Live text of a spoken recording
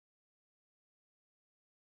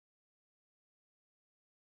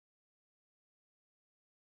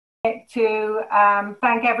to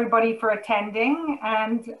thank everybody for attending,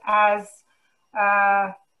 and as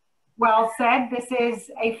well said, this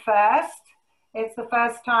is a first. It's the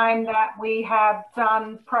first time that we have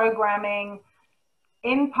done programming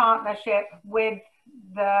in partnership with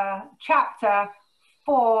the chapter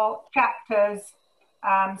for chapters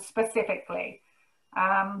specifically.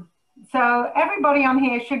 So everybody on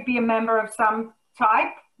here should be a member of some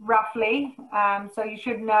type, roughly, so you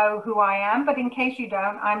should know who I am, but in case you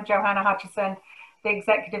don't, I'm Johanna Hutchison, the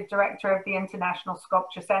Executive Director of the International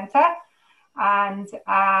Sculpture Center, and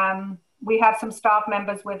we have some staff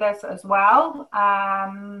members with us as well.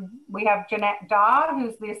 We have Jeanette Dar,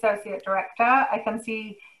 who's the Associate Director. I can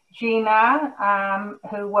see Gina,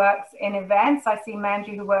 who works in events. I see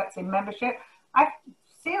Manji, who works in membership. I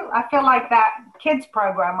feel like that kids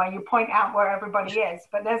program where you point out where everybody is,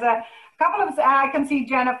 but there's a couple of, I can see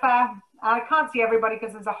Jennifer. I can't see everybody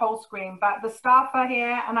because there's a whole screen, but the staff are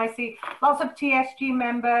here, and I see lots of TSG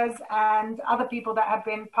members and other people that have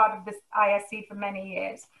been part of this ISC for many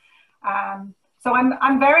years. So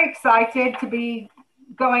I'm very excited to be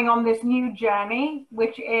going on this new journey,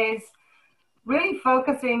 which is really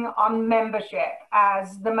focusing on membership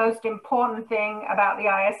as the most important thing about the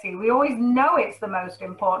ISC. We always know it's the most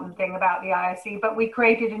important thing about the ISC, but we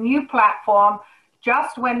created a new platform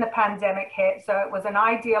just when the pandemic hit. So it was an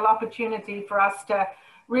ideal opportunity for us to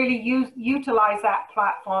really utilize that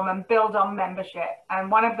platform and build on membership.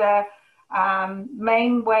 And one of the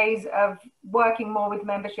main ways of working more with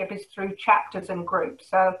membership is through chapters and groups.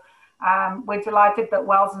 So we're delighted that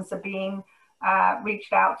Wells and Sabine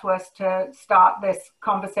reached out to us to start this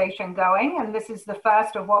conversation going, and this is the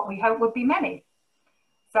first of what we hope would be many.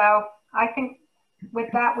 So I think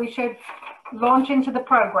with that we should launch into the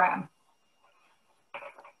program.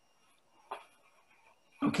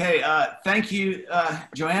 Okay, thank you,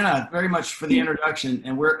 Joanna, very much for the introduction,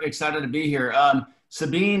 and we're excited to be here.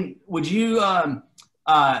 Sabine, would you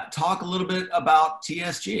talk a little bit about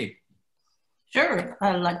TSG? Sure.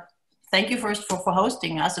 Thank you first for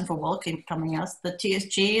hosting us and for welcoming us. The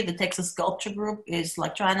TSG, the Texas Sculpture Group, is,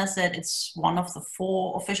 like Joanna said, it's one of the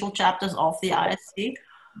 4 official chapters of the ISC.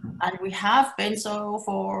 And we have been so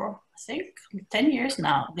for, I think, 10 years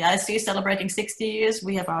now. The ISC is celebrating 60 years.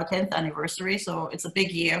 We have our 10th anniversary, so it's a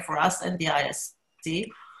big year for us and the ISC.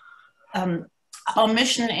 Our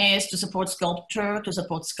mission is to support sculpture, to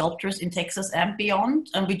support sculptors in Texas and beyond.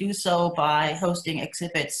 And we do so by hosting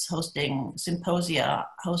exhibits, hosting symposia,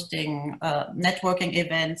 hosting networking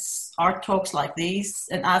events, art talks like these.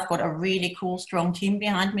 And I've got a really cool, strong team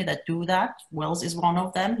behind me that do that. Wells is one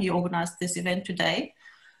of them. He organized this event today.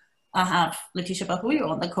 I have Leticia Bahuyo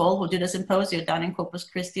on the call, who did a symposium down in Corpus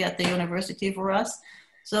Christi at the university for us.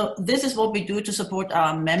 So this is what we do to support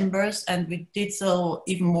our members, and we did so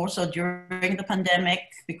even more so during the pandemic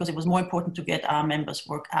because it was more important to get our members'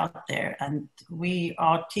 work out there. And we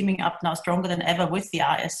are teaming up now stronger than ever with the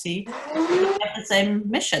ISC. We have the same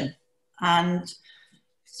mission. And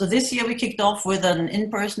so this year we kicked off with an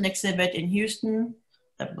in-person exhibit in Houston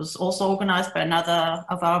that was also organized by another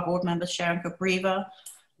of our board members, Sharon Capriva.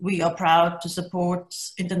 We are proud to support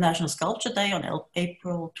International Sculpture Day on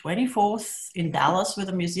April 24th in Dallas with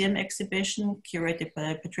a museum exhibition curated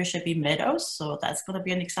by Patricia B. Meadows. So that's going to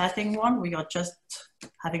be an exciting one. We are just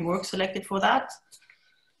having work selected for that.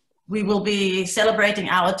 We will be celebrating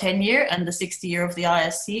our 10 year and the 60 year of the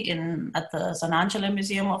ISC at the San Angelo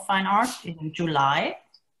Museum of Fine Art in July.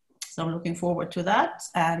 So I'm looking forward to that.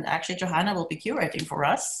 And actually Johanna will be curating for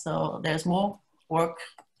us. So there's more work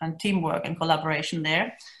and teamwork and collaboration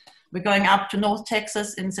there. We're going up to North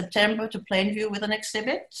Texas in September to Plainview with an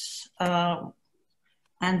exhibit. And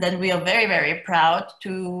then we are very, very proud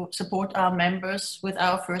to support our members with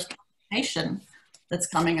our first publication that's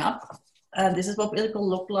coming up. And this is what it will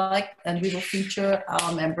look like. And we will feature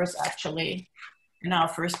our members actually in our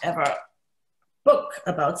first ever book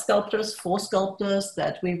about sculptors, for sculptors,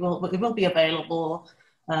 that it will be available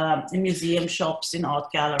in museum shops, in art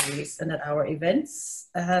galleries, and at our events.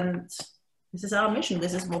 And this is our mission.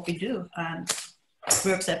 This is what we do. And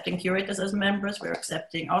we're accepting curators as members. We're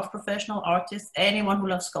accepting art professional, artists, anyone who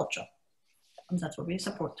loves sculpture. And that's what we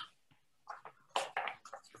support.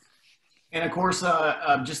 And of course,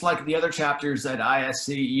 just like the other chapters at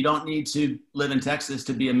ISC, you don't need to live in Texas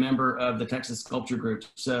to be a member of the Texas Sculpture Group.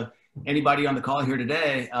 So anybody on the call here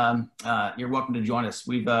today, you're welcome to join us.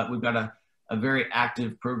 We've got a very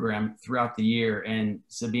active program throughout the year, and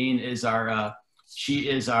Sabine is our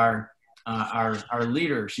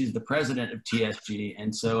leader. She's the president of TSG,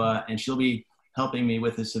 and so and she'll be helping me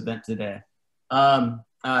with this event today.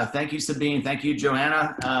 Thank you, Sabine. Thank you,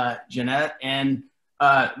 Johanna, Jeanette, and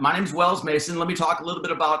my name's Wells Mason. Let me talk a little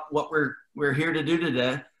bit about what we're here to do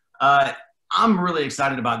today. I'm really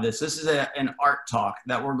excited about this. This is an art talk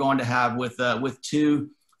that we're going to have with two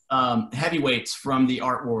heavyweights from the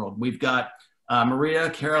art world. We've got Maria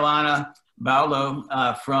Carolina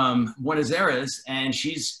Baulo from Buenos Aires, and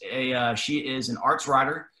she is an arts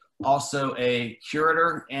writer, also a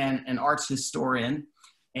curator and an arts historian,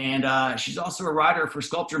 and she's also a writer for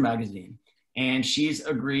Sculpture magazine, and she's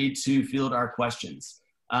agreed to field our questions.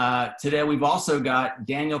 Today we've also got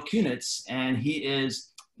Daniel Kunitz, and he is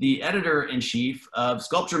the editor-in-chief of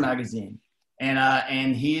Sculpture magazine,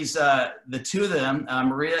 and he's the two of them,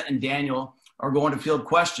 Maria and Daniel, are going to field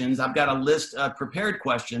questions. I've got a list of prepared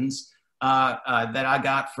questions that I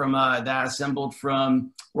got from that I assembled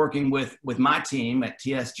from working with my team at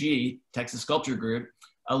TSG, Texas Sculpture Group.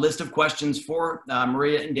 A list of questions for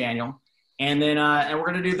Maria and Daniel, and then and we're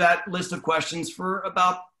going to do that list of questions for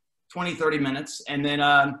about 20-30 minutes, and then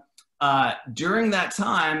during that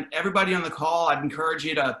time, everybody on the call, I'd encourage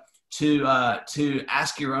you to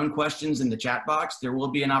ask your own questions in the chat box. There will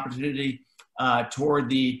be an opportunity toward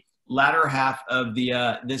the latter half of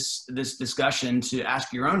the this discussion to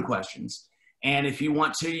ask your own questions. And if you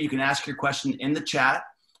want to, you can ask your question in the chat,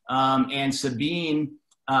 and Sabine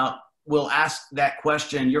will ask that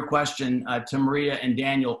question, your question, to Maria and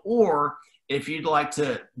Daniel. Or if you'd like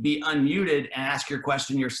to be unmuted and ask your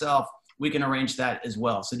question yourself, we can arrange that as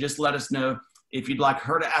well. So just let us know if you'd like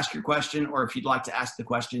her to ask your question or if you'd like to ask the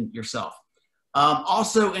question yourself.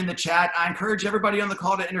 Also in the chat, I encourage everybody on the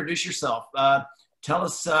call to introduce yourself. Tell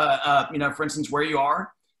us, you know, for instance, where you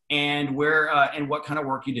are and where and what kind of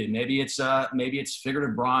work you do. Maybe it's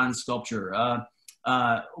figurative bronze sculpture.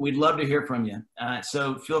 We'd love to hear from you.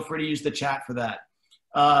 So feel free to use the chat for that.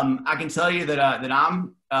 I can tell you that that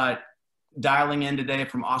I'm dialing in today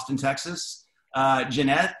from Austin, Texas.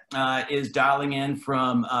 Jeanette is dialing in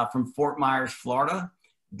from Fort Myers, Florida.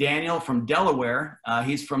 Daniel from Delaware.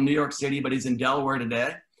 He's from New York City, but he's in Delaware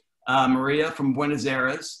today. Maria from Buenos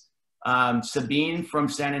Aires. Sabine from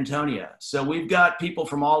San Antonio. So we've got people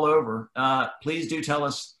from all over. Please do tell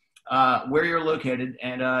us where you're located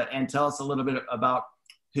and tell us a little bit about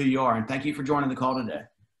who you are. And thank you for joining the call today.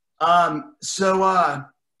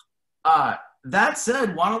 That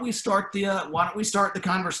said, why don't we start the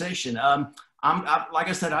conversation? Like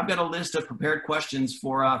I said, I've got a list of prepared questions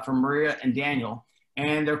for Maria and Daniel,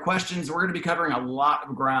 and their questions, we're going to be covering a lot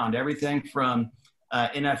of ground, everything from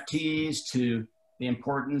NFTs to the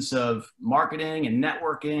importance of marketing and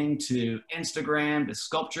networking, to Instagram, to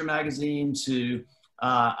Sculpture magazine, to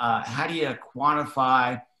how do you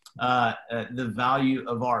quantify the value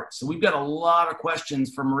of art. So we've got a lot of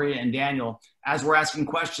questions for Maria and Daniel. As we're asking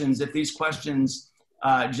questions, if these questions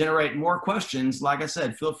generate more questions, like I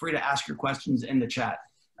said, feel free to ask your questions in the chat.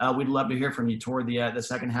 We'd love to hear from you toward the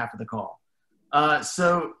second half of the call.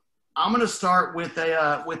 So I'm going to start with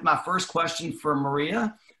my first question for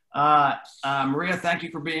Maria. Maria, thank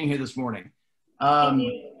you for being here this morning.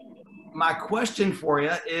 My question for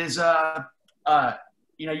you is,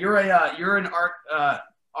 you know, you're an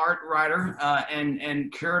art writer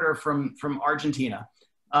and curator from Argentina.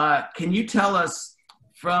 Can you tell us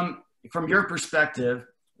from your perspective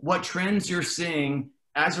what trends you're seeing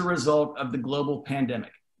as a result of the global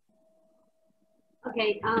pandemic?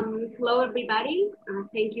 Okay, hello everybody.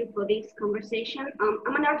 Thank you for this conversation.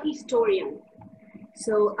 I'm an art historian,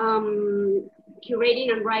 so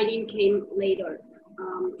curating and writing came later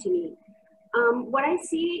to me. What I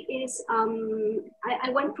see is, I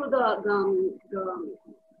went through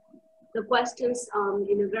the questions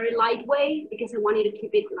in a very light way because I wanted to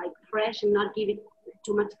keep it like fresh and not give it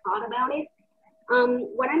too much thought about it.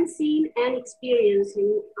 What I'm seeing and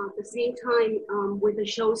experiencing at the same time with the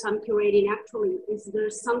shows I'm curating actually is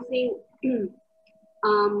there's something in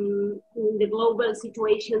the global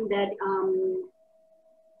situation that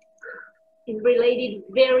is related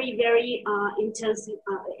very, very intensive.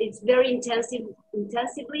 It's very intensively,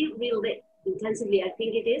 I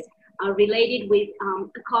think it is, related with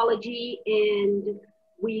ecology and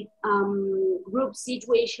with group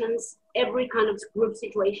situations, every kind of group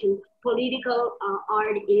situation. Political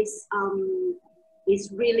art is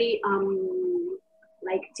really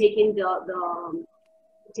like taking the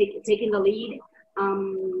lead.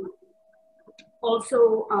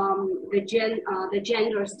 Also, the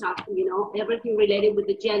gender stuff, you know, everything related with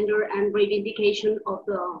the gender and reivindication of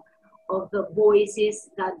the voices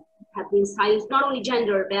that have been silenced. Not only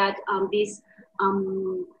gender, but this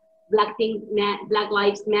Black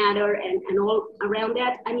Lives Matter and all around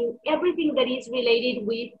that. I mean, everything that is related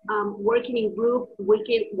with working in group,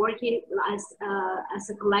 working as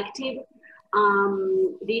a collective,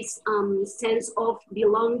 this sense of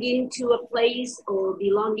belonging to a place, or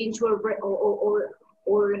belonging to a,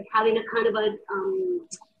 or having a kind of a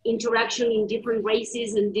interaction in different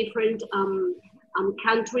races and different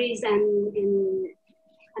countries, and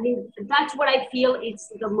I mean, that's what I feel is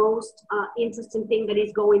the most interesting thing that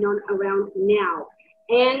is going on around now.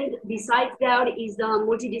 And besides that is the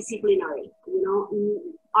multidisciplinary, you know,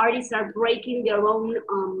 artists are breaking their own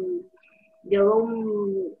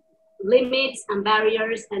limits and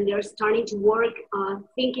barriers, and they're starting to work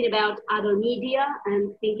thinking about other media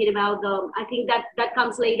and thinking about the, I think that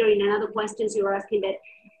comes later in another questions you were asking, but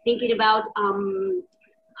thinking about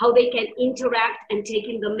how they can interact and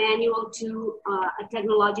taking the manual to a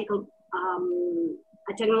technological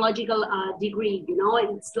degree, you know.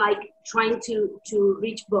 It's like trying to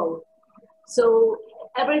reach both. So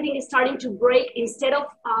everything is starting to break instead of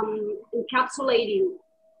encapsulating.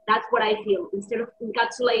 That's what I feel. Instead of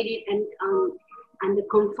encapsulating and the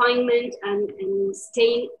confinement and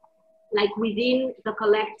staying like within the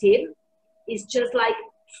collective, it's just like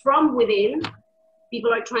from within,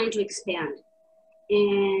 people are trying to expand.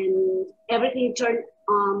 And everything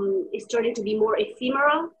is turning to be more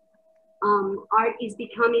ephemeral. Art is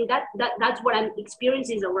becoming, that's what I'm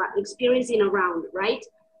experiencing around, right?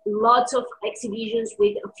 Lots of exhibitions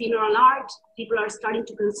with ephemeral art. People are starting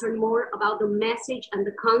to concern more about the message and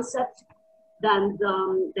the concept than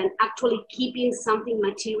actually keeping something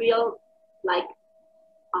material like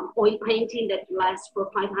oil painting that lasts for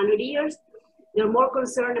 500 years. They're more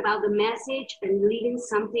concerned about the message and leaving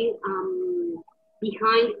something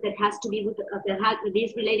behind that has to be with that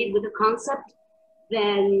is related with the concept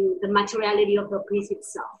than the materiality of the piece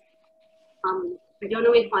itself. I don't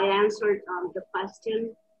know if I answered the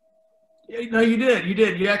question. Yeah, no, you did. You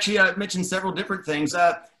did. You actually mentioned several different things.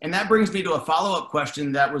 And that brings me to a follow-up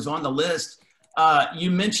question that was on the list.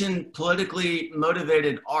 You mentioned politically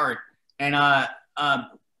motivated art. And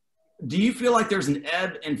do you feel like there's an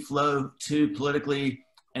ebb and flow to politically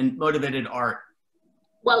and motivated art?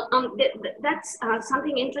 Well, that's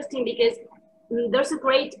something interesting, because there's a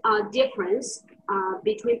great difference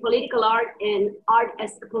between political art and art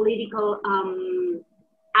as a political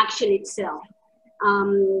action itself.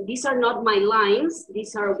 These are not my lines.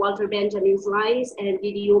 These are Walter Benjamin's lines and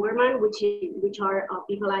Didi Uberman, which are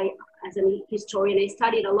people I, as a historian, I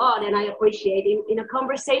studied a lot and I appreciate. In a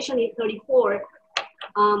conversation in 34,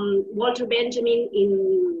 Walter Benjamin,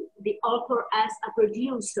 in the author as a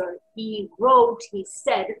producer, he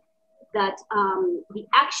said that the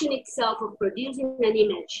action itself of producing an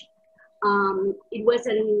image, it was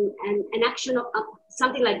an action of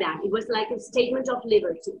something like that. It was like a statement of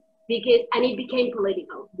liberty, and it became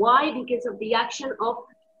political. Why? Because of the action of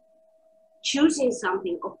choosing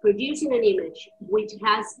something, of producing an image, which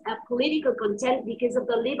has a political content because of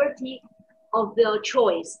the liberty of the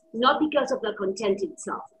choice, not because of the content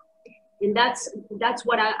itself. And that's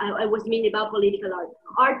what I was meaning about political art.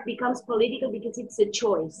 Art becomes political because it's a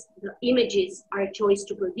choice. The images are a choice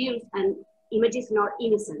to produce, and images are not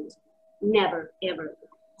innocent, never, ever.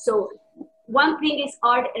 So one thing is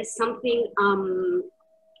art as something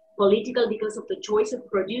political because of the choice of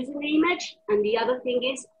producing the image, and the other thing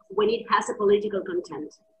is when it has a political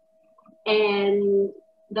content. And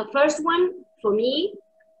the first one, for me,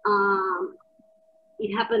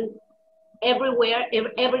 it happened everywhere,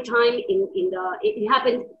 every time it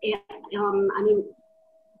happened. I mean,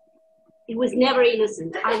 it was never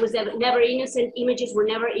innocent. I was never innocent. Images were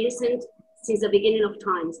never innocent since the beginning of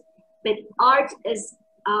times. But art is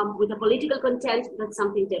with a political content, that's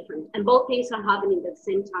something different. And both things are happening at the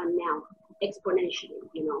same time now, exponentially,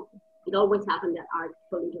 you know. It always happened that art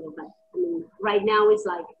political, but I mean, right now it's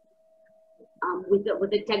like, with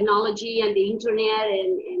the technology and the internet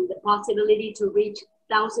and the possibility to reach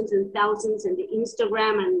thousands and thousands, and the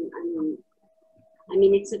Instagram and I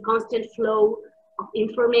mean, it's a constant flow of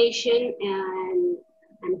information and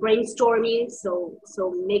brainstorming. So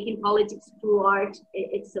making politics through art,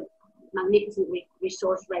 it's a magnificent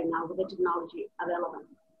resource right now with the technology available.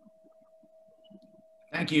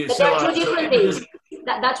 Thank you. But there are two different things.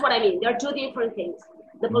 That's what I mean. There are two different things.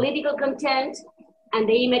 The political content and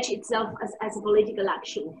the image itself as a political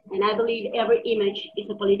action. And I believe every image is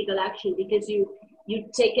a political action, because you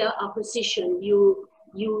take a position, you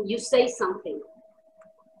say something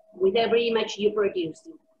with every image you produce.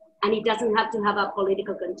 And it doesn't have to have a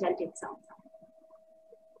political content itself.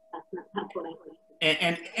 That's what I believe.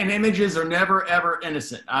 And images are never, ever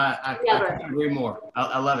innocent. I couldn't agree more.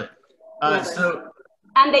 I love it.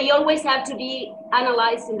 And they always have to be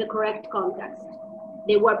analyzed in the correct context.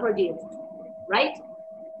 They were produced, right?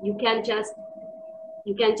 You can't just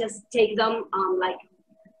take them like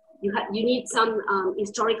you need some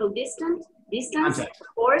historical distance, Context. of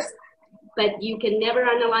course, but you can never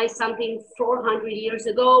analyze something 400 years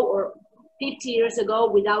ago or 50 years ago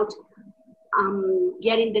without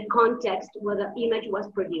getting the context where the image was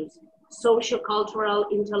produced. Social, cultural,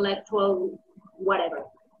 intellectual, whatever.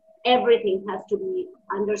 Everything has to be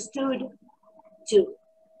understood to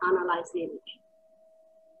analyze the image.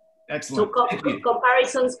 Excellent. So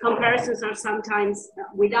comparisons are sometimes,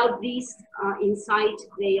 without this insight,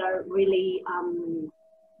 they are really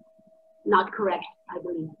not correct, I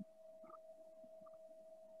believe.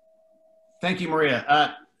 Thank you,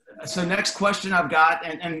 Maria. So next question I've got,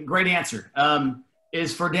 and great answer,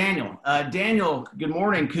 is for Daniel. Daniel, good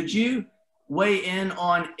morning. Could you weigh in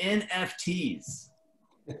on NFTs?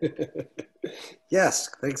 Yes,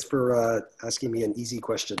 thanks for asking me an easy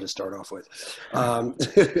question to start off with.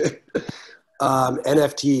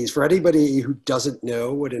 NFTs, for anybody who doesn't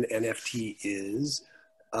know what an NFT is,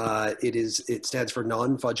 it stands for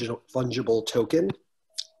non-fungible token.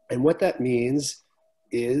 And what that means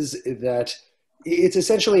is that it's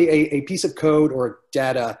essentially a piece of code or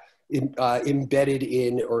data embedded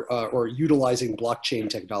in or utilizing blockchain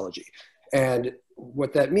technology. And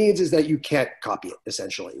what that means is that you can't copy it,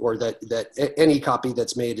 essentially, or that any copy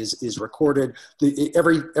that's made is recorded.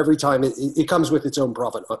 Every time it comes with its own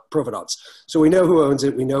provenance. So we know who owns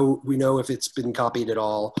it. We know if it's been copied at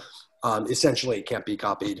all. Essentially, it can't be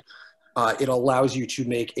copied. It allows you to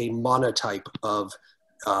make a monotype of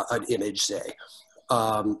an image, say,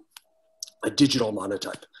 a digital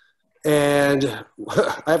monotype. And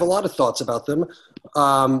I have a lot of thoughts about them.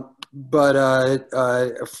 But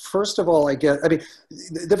first of all,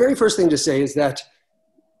 the very first thing to say is that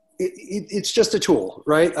it's just a tool,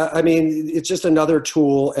 right? I mean, it's just another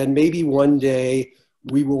tool, and maybe one day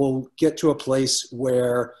we will get to a place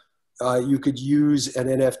where you could use an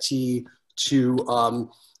NFT to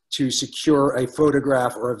secure a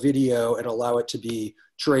photograph or a video and allow it to be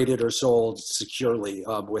traded or sold securely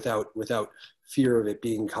without fear of it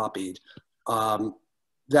being copied.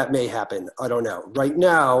 That may happen. I don't know. Right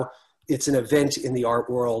now, it's an event in the art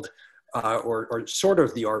world, or sort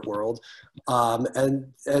of the art world, and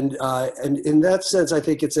in that sense, I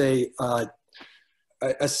think it's a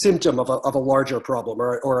symptom of a larger problem,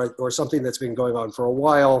 or something that's been going on for a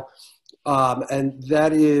while, and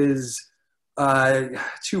that is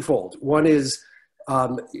twofold. One is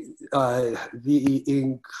the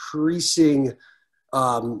increasing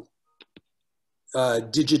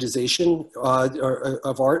digitization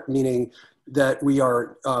of art, meaning that we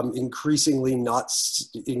are increasingly not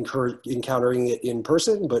encountering it in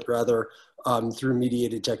person, but rather through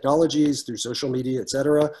mediated technologies, through social media, et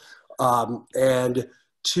cetera, and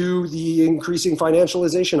to the increasing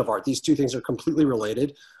financialization of art. These two things are completely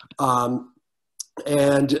related, and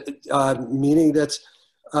meaning that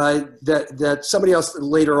that somebody else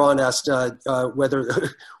later on asked whether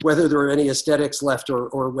there were any aesthetics left,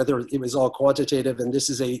 or whether it was all quantitative, and this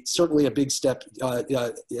is certainly a big step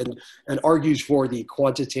and argues for the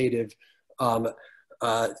quantitative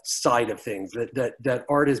side of things, that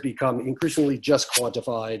art has become increasingly just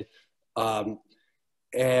quantified,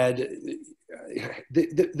 and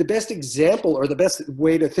the best example, or the best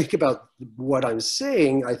way to think about what I'm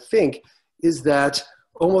saying, I think, is that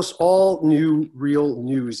almost all real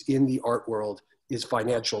news in the art world is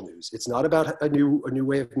financial news. It's not about a new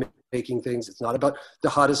way of making things. It's not about the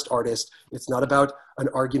hottest artist. It's not about an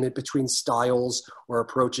argument between styles or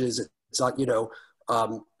approaches. It's not,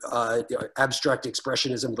 abstract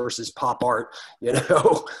expressionism versus pop art. It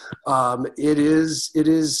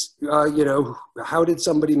is how did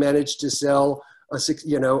somebody manage to sell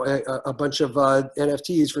a bunch of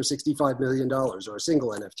NFTs for $65 million, or a single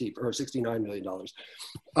NFT for $69 million,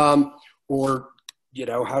 or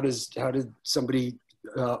how did somebody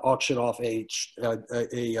auction off a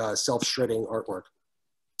self-shredding artwork?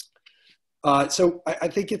 So I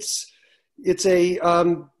think it's a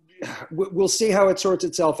we'll see how it sorts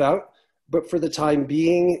itself out, but for the time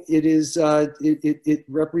being, it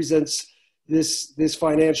represents this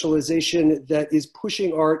financialization that is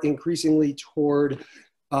pushing art increasingly toward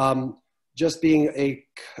just being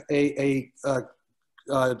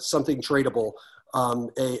something tradable,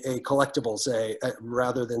 a collectible, say,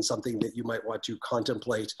 rather than something that you might want to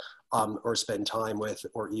contemplate or spend time with,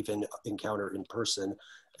 or even encounter in person.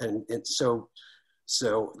 And so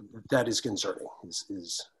that is concerning,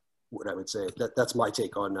 is what I would say. That's my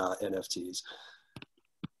take on NFTs.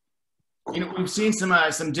 We've seen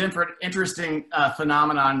some different interesting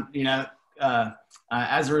phenomenon,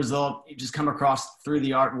 as a result, you just come across through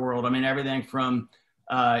the art world. I mean, everything from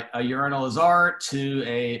a urinal is art to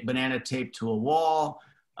a banana taped to a wall,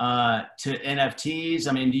 to NFTs?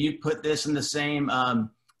 I mean, do you put this in the same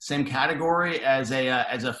same category as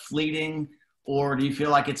a fleeting, or do you feel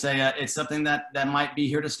like it's something that might be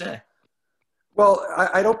here to stay? Well,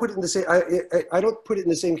 I don't put it in the same. I don't put it in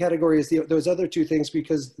the same category as those other two things,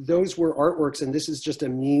 because those were artworks, and this is just a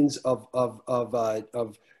means of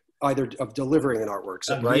delivering an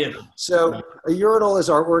artwork, right? So a urinal as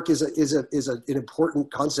artwork is an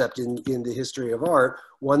important concept in the history of art,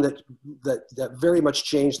 one that very much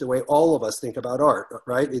changed the way all of us think about art,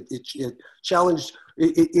 right? It challenged.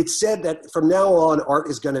 It said that from now on, art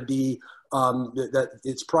is going to be that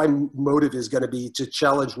its prime motive is going to be to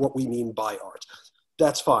challenge what we mean by art.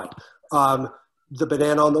 That's fine. The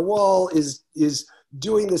banana on the wall is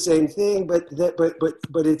doing the same thing, but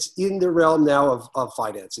it's in the realm now of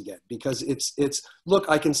finance again, because it's look,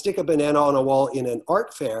 I can stick a banana on a wall in an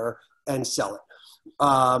art fair and sell it.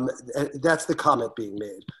 That's the comment being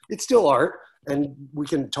made. It's still art, and we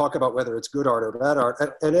can talk about whether it's good art or bad art.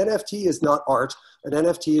 An NFT is not art. An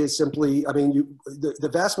NFT is simply, I mean, the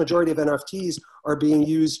vast majority of NFTs are being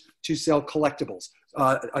used to sell collectibles.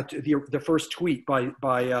 The first tweet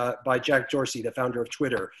by Jack Dorsey, the founder of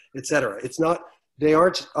Twitter, etc. It's not. They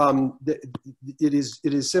aren't. It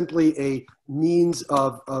is simply a means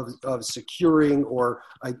of securing or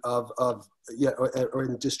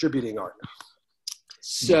distributing art.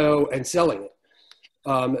 So, and selling it.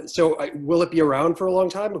 Will it be around for a long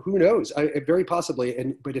time? Who knows? Very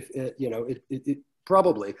possibly. But if it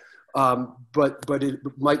probably. But it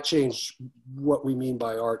might change what we mean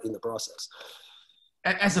by art in the process.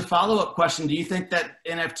 As a follow-up question, do you think that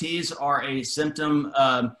NFTs are a symptom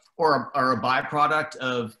or a byproduct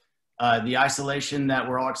of the isolation that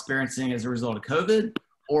we're all experiencing as a result of COVID?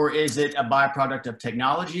 Or is it a byproduct of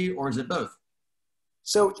technology, or is it both?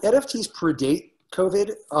 So NFTs predate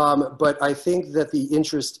COVID, but I think that the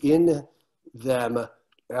interest in them,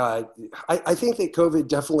 I think that COVID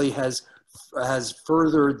definitely has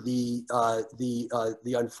furthered the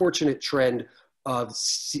unfortunate trend of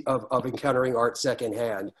encountering art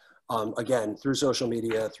secondhand, again, through social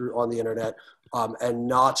media, on the internet, and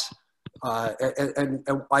not, and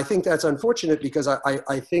I think that's unfortunate, because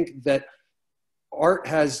I think that art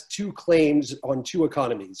has two claims on two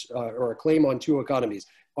economies, or a claim on two economies,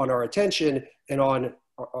 on our attention and on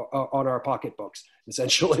our pocketbooks,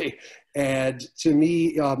 essentially. And to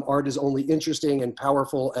me, art is only interesting and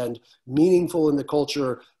powerful and meaningful in the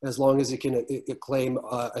culture as long as it can claim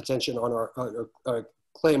attention on our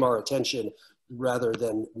claim our attention rather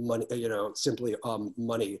than money. Simply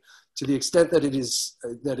money. To the extent that it is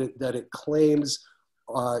that it claims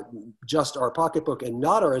just our pocketbook and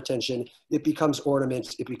not our attention, it becomes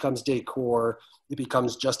ornament, it becomes decor, it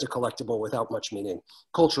becomes just a collectible without much meaning,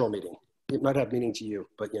 cultural meaning. It might have meaning to you,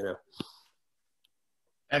 but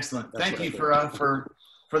Excellent. Thank you for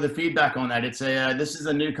the feedback on that. It's this is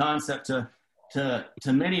a new concept to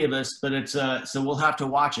many of us, but it's so we'll have to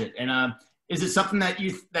watch it. And is it something that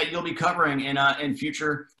you'll be covering in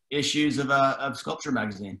future issues of Sculpture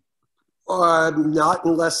magazine? Not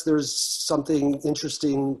unless there's something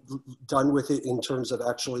interesting done with it in terms of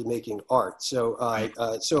actually making art. So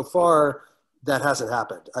so far that hasn't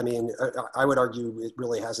happened. I mean, I would argue it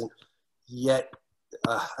really hasn't yet.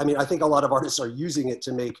 I mean, I think a lot of artists are using it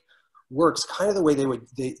to make works kind of the way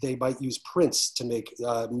they might use prints to make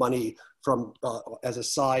money from as a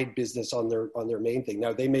side business on their main thing.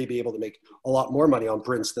 Now they may be able to make a lot more money on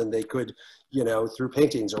prints than they could, through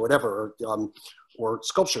paintings or whatever, or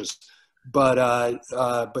sculptures. But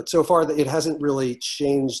so far it hasn't really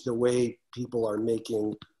changed the way people are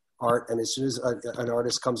making art. And as soon as an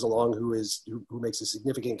artist comes along who makes a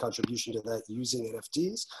significant contribution to that using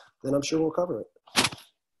NFTs, then I'm sure we'll cover it.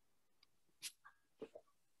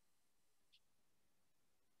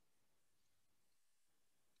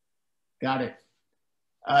 Got it.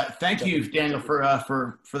 Thank you, Daniel,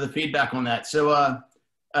 for the feedback on that. So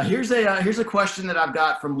here's a question that I've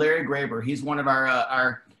got from Larry Graber. He's one of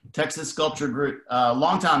our Texas Sculpture Group,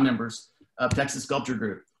 longtime members of Texas Sculpture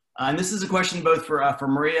Group. And this is a question both for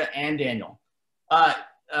Maria and Daniel.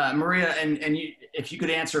 Maria, and you, if you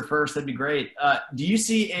could answer first, that'd be great. Do you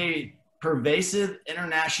see a pervasive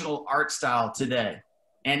international art style today?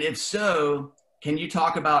 And if so, can you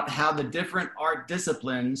talk about how the different art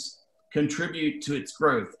disciplines contribute to its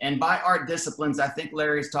growth? And by art disciplines, I think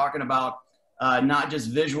Larry's talking about not just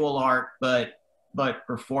visual art, but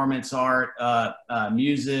performance art,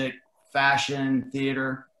 music, fashion,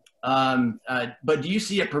 theater. But do you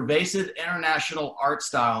see a pervasive international art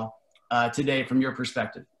style today from your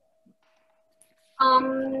perspective?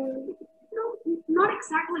 No, not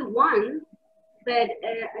exactly one. But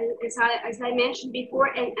as I mentioned before,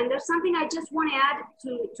 and there's something I just want to add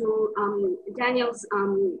to Daniel's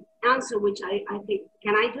answer, which I think,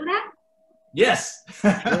 can I do that? Yes.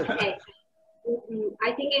 Okay.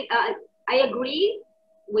 I think I agree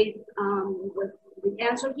with the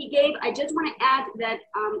answer he gave. I just want to add that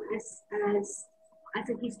as a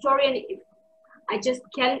historian, I just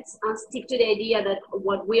can't stick to the idea that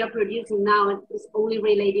what we are producing now is only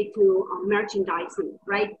related to merchandising,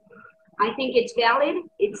 right? I think it's valid.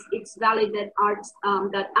 It's valid that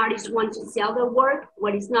artists want to sell their work.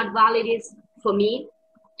 What is not valid is, for me,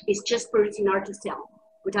 is just producing art to sell,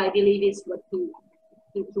 which I believe is what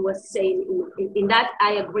he was saying. In that,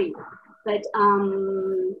 I agree. But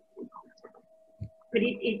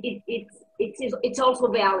it's also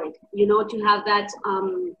valid, you know, to have that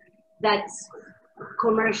that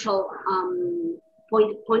commercial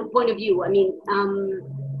point of view. I mean,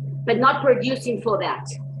 but not producing for that.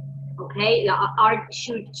 Okay, art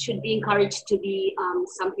should be encouraged to be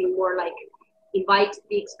something more like invite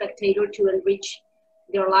the spectator to enrich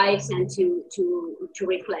their lives and to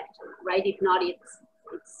reflect, right? If not, it's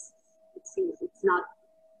not.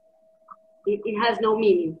 It has no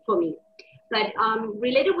meaning for me. But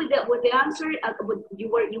related with the answer, what you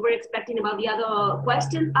were expecting about the other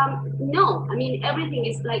question, no. I mean, everything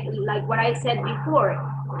is like what I said before.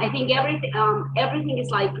 I think everything is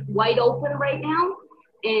like wide open right now,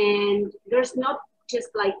 and there's not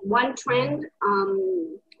just like one trend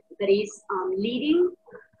that is leading.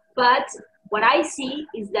 But what I see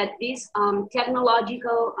is that these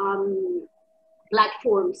technological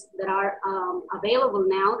platforms that are available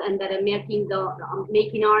now and that are making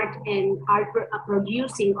art and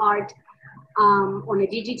producing art on a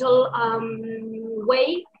digital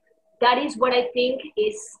way, that is what I think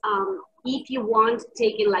is, if you want,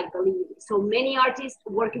 taking like the lead. So many artists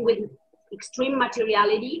working with extreme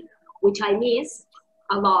materiality, which I miss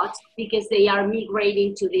a lot because they are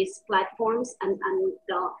migrating to these platforms and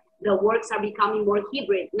the works are becoming more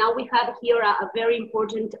hybrid. Now we have here a very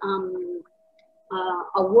important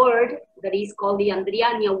award that is called the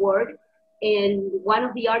Andriani Award. And one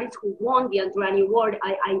of the artists who won the Andriani Award,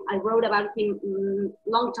 I wrote about him a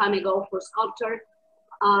long time ago for Sculptor.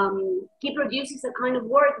 He produces a kind of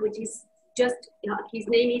work which is just, his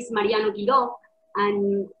name is Mariano Guiró,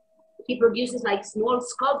 and he produces like small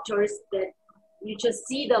sculptures that you just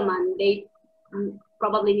see them and they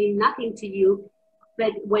probably mean nothing to you.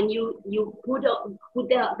 But when you put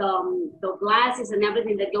the glasses and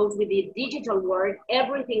everything that goes with the digital work,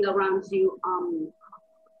 everything around you,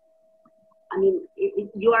 I mean,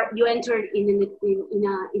 you enter in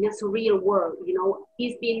a surreal world. You know,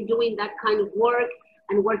 he's been doing that kind of work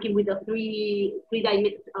and working with the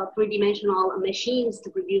three-dimensional machines to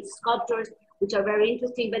produce sculptures, which are very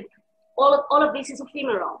interesting. But all of this is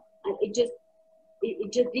ephemeral, and it just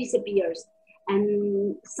disappears.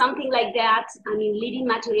 And something like that, I mean, leading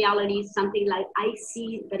materiality is something like I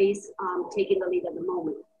see that is taking the lead at the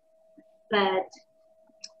moment. But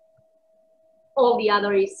all the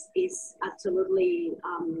other is absolutely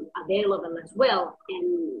available as well.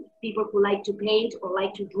 And people who like to paint or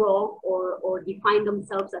like to draw or define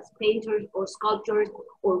themselves as painters or sculptors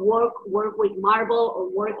or work with marble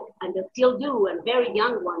or work, and they still do, and very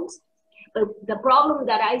young ones. But the problem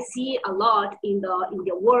that I see a lot in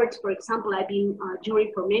the awards, for example, I've been jury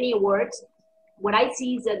for many awards. What I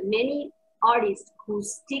see is that many artists who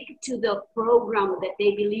stick to the program that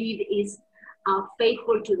they believe is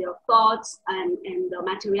faithful to their thoughts and the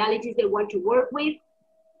materialities they want to work with,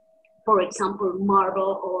 for example,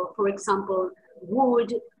 marble, or for example,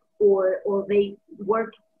 wood, or they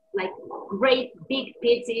work like great big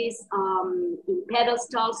pieces in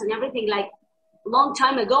pedestals and everything, like long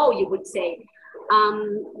time ago, you would say,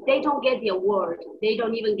 they don't get the award. They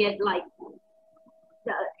don't even get like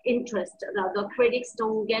the interest. The critics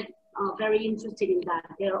don't get very interested in that.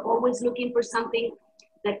 They're always looking for something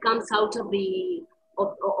that comes out of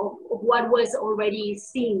what was already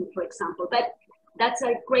seen, for example. But that's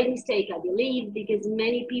a great mistake, I believe, because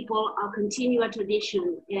many people continue a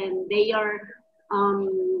tradition and they're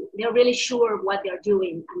really sure of what they're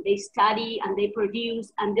doing, and they study and they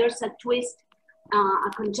produce, and there's a twist, a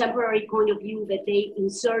contemporary point of view that they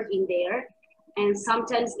insert in there, and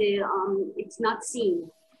sometimes it's not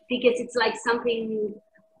seen because it's like something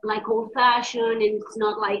like old-fashioned, and it's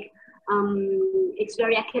not like it's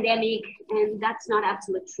very academic, and that's not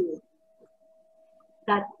absolute true.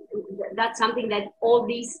 That's something that all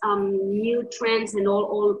these new trends and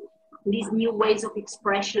all these new ways of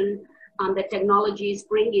expression that technology is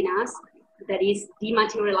bringing us, that is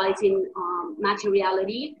dematerializing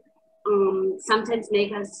materiality, sometimes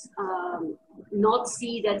make us not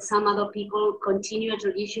see that some other people continue a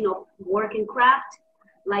tradition of work and craft,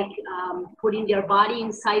 like putting their body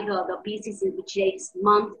inside the pieces, which takes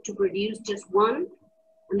months to produce just one.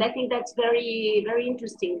 And I think that's very, very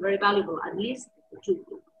interesting, very valuable, at least to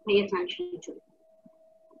pay attention to.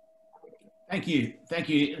 Thank you. Thank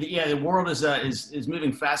you. Yeah, the world is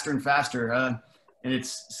moving faster and faster, and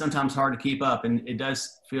it's sometimes hard to keep up. And it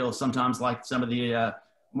does feel sometimes like some of the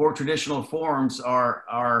more traditional forms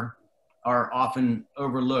are often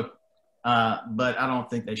overlooked, but I don't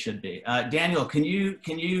think they should be. Daniel, can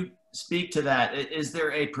you speak to that? Is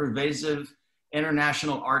there a pervasive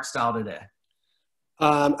international art style today?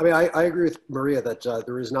 I mean, I agree with Maria that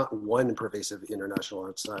there is not one pervasive international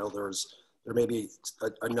art style. There may be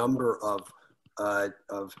a number of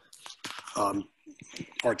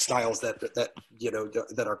art styles that you know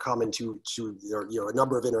that are common to a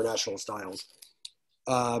number of international styles.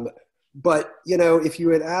 But you know, if you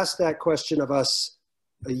had asked that question of us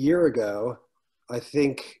a year ago, I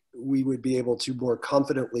think we would be able to more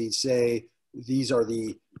confidently say these are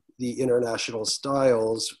the international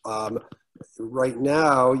styles. Right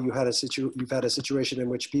now, you've had a situation in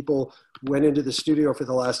which people went into the studio for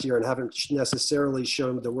the last year and haven't necessarily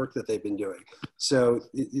shown the work that they've been doing. So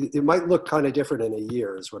it might look kind of different in a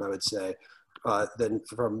year, is what I would say, than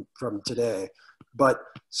from today. But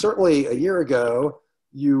certainly a year ago,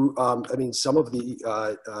 I mean, some of the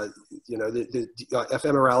you know, the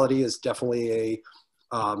ephemerality is definitely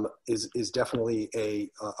a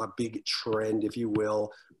big trend, if you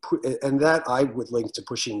will, and that I would link to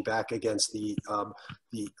pushing back against the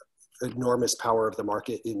enormous power of the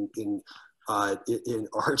market in art,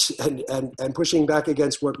 and pushing back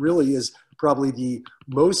against what really is probably the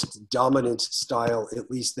most dominant style, at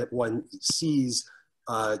least that one sees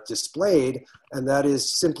displayed, and that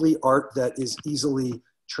is simply art that is easily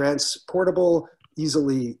transportable,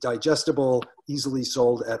 easily digestible, easily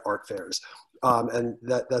sold at art fairs. And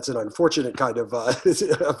that's an unfortunate kind of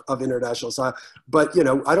international style. But you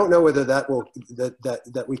know, I don't know whether that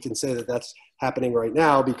we can say that that's happening right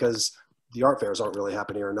now, because the art fairs aren't really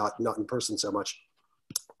happening, or not in person so much.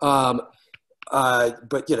 But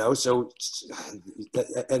you know, so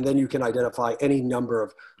and then you can identify any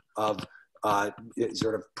number of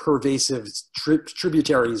sort of pervasive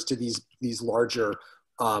tributaries to these larger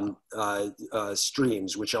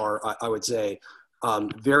streams, which are, I would say,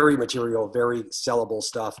 very material, very sellable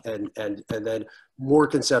stuff, and then more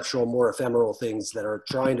conceptual, more ephemeral things that are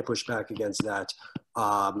trying to push back against that,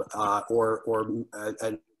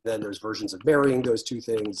 and then there's versions of marrying those two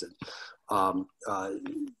things, and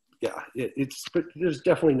yeah, but there's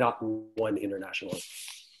definitely not one international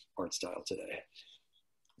art style today.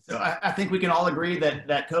 So I think we can all agree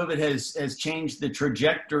that COVID has changed the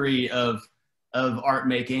trajectory of art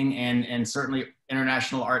making and certainly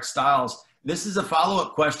international art styles. This is a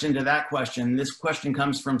follow-up question to that question. This question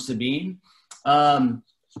comes from Sabine. And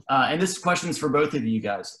this question is for both of you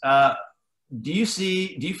guys. Do you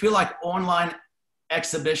feel like online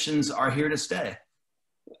exhibitions are here to stay?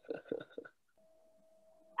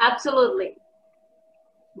 Absolutely.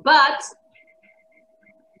 But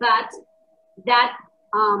that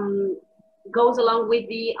goes along with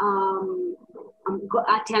the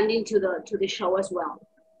attending to the show as well.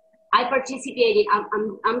 I participated,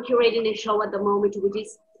 I'm curating a show at the moment, which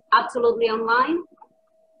is absolutely online.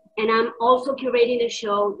 And I'm also curating a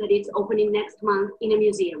show that is opening next month in a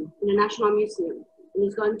museum, in a national museum. And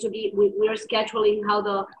it's going to be, we are scheduling how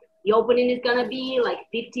the opening is going to be, like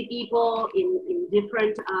 50 people in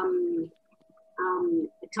different,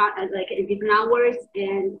 like in different hours.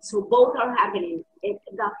 And so both are happening.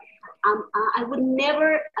 I would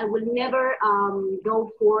never go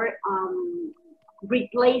for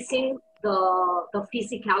replacing the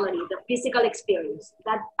physicality, the physical experience.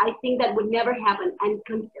 That I think that would never happen. And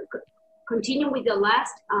continue with the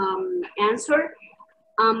last answer.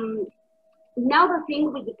 Now the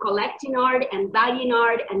thing with the collecting art and buying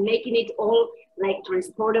art and making it all like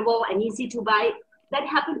transportable and easy to buy, that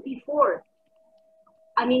happened before.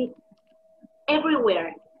 I mean,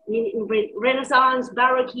 everywhere. I mean, in Renaissance,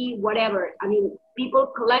 Baroque, whatever. I mean, people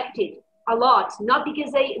collected a lot, not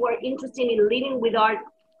because they were interested in living with art,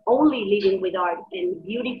 only living with art and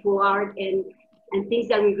beautiful art and things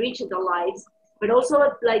that enrich their lives, but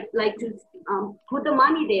also like to put the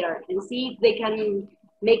money there and see if they can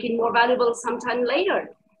make it more valuable sometime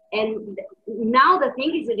later. And now the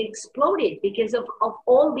thing is, it exploded because of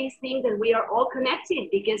all these things that we are all connected,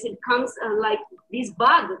 because it comes like this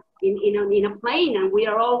bug in a plane, and we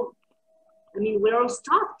are all, I mean, we're all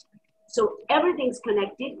stopped. So everything's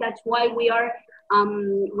connected. That's why we're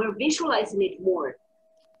visualizing it more.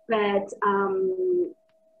 But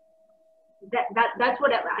that's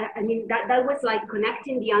what I mean. That was like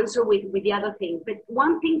connecting the answer with the other thing. But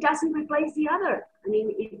one thing doesn't replace the other. I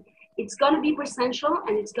mean, it's going to be presential,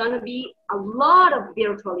 and it's going to be a lot of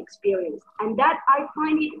virtual experience, and that I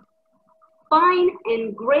find it fine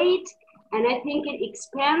and great. And I think it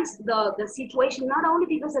expands the situation, not only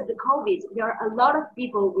because of the COVID. There are a lot of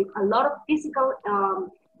people with a lot of physical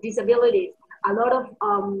disabilities, a lot of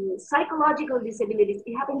psychological disabilities.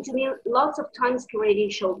 It happened to me lots of times curating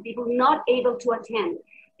shows, people not able to attend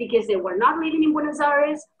because they were not living in Buenos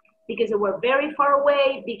Aires, because they were very far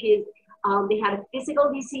away, because they had a physical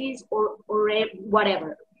disease or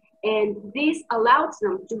whatever. And this allows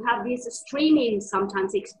them to have this streaming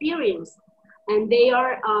sometimes experience. And they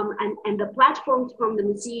are, and the platforms from the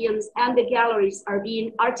museums and the galleries are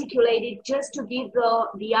being articulated just to give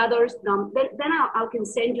the others, then I can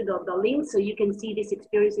send you the link so you can see these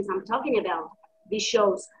experiences I'm talking about, these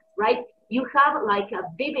shows, right? You have like a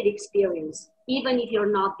vivid experience, even if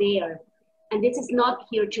you're not there. And this is not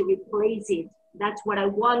here to replace it. That's what I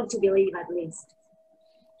want to believe, at least.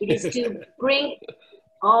 It is to bring,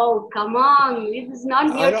 oh, come on, this is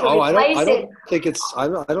not here to replace it. I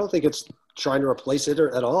don't think it's trying to replace it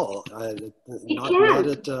at all.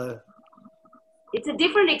 It's a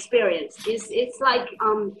different experience. It's like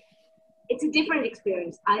it's a different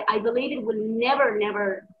experience. I believe it will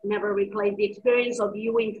never replace the experience of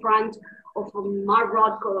you in front of a Mark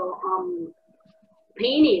Rothko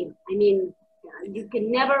painting. I mean, you can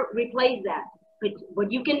never replace that. But what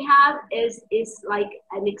you can have is like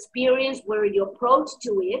an experience where you approach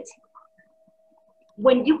to it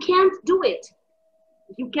when you can't do it.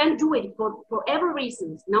 You can't do it for whatever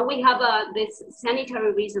reasons. Now we have this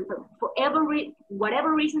sanitary reason, but for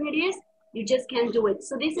whatever reason it is, you just can't do it.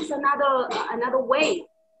 So this is another way.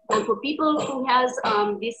 And for people who has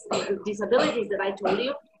these disabilities that I told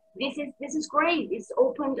you, this is great. It's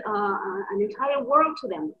opened an entire world to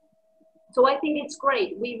them. So I think it's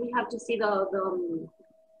great. We have to see the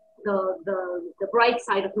bright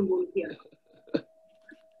side of the moon here.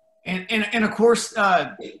 And of course,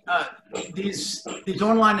 these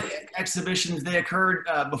online exhibitions, they occurred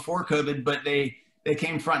before COVID, but they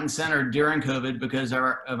came front and center during COVID because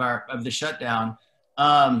of the shutdown.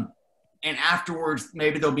 And afterwards,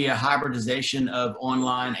 maybe there'll be a hybridization of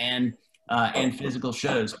online and physical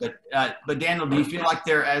shows. But Daniel, do you feel like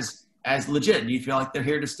they're as legit? Do you feel like they're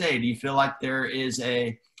here to stay? Do you feel like there is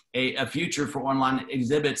a future for online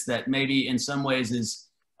exhibits that maybe in some ways is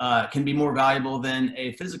can be more valuable than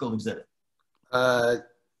a physical exhibit? No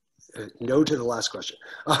to the last question.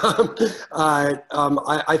 I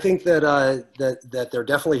think that they're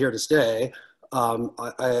definitely here to stay,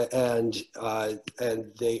 and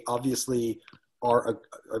they obviously are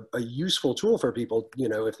a useful tool for people, you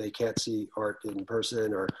know, if they can't see art in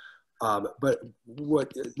person or. But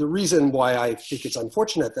the reason why I think it's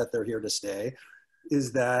unfortunate that they're here to stay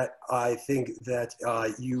is that I think that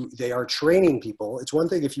they are training people. It's one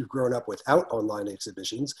thing if you've grown up without online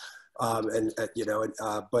exhibitions, but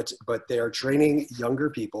they are training younger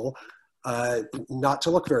people not to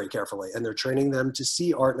look very carefully, and they're training them to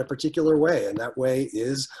see art in a particular way, and that way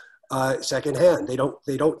is secondhand. They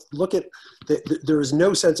don't look at. There is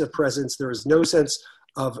no sense of presence. There is no sense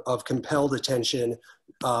of compelled attention.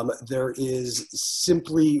 There is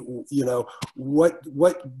simply, you know, what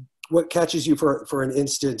catches you for an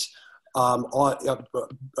instant on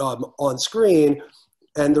screen,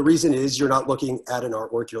 and the reason is you're not looking at an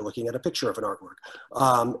artwork, you're looking at a picture of an artwork.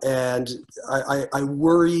 And I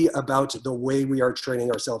worry about the way we are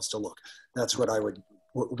training ourselves to look. That's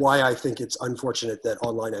why I think it's unfortunate that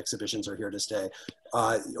online exhibitions are here to stay,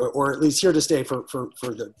 or at least here to stay for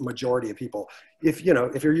the majority of people. If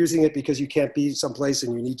you're using it because you can't be someplace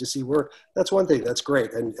and you need to see work, that's one thing, that's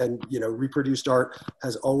great. And you know, reproduced art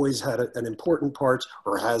has always had an important part,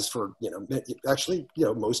 or has for, you know, actually, you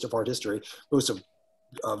know, most of art history, most of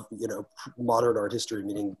you know, modern art history,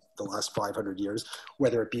 meaning the last 500 years,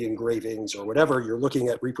 whether it be engravings or whatever, you're looking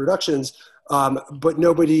at reproductions, but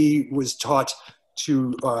nobody was taught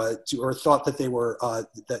to or thought that they were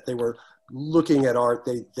looking at art.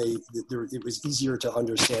 It was easier to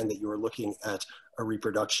understand that you were looking at a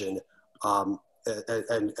reproduction, and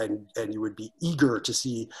you would be eager to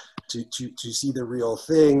see the real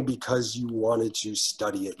thing because you wanted to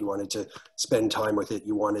study it, you wanted to spend time with it,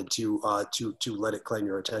 you wanted to let it claim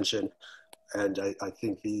your attention. And I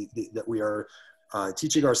think that we are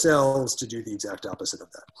teaching ourselves to do the exact opposite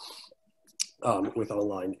of that. With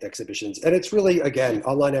online exhibitions. And it's really, again,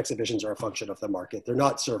 online exhibitions are a function of the market. They're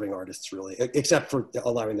not serving artists really, except for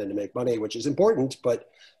allowing them to make money, which is important, but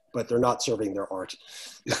they're not serving their art.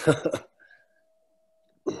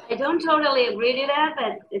 I don't totally agree to that,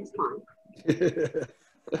 but it's fine.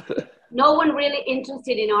 No one really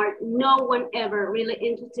interested in art, no one ever really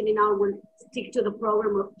interested in art would stick to the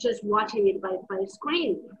program of just watching it by a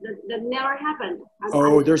screen. That never happened.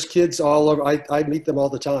 There's kids all over. I meet them all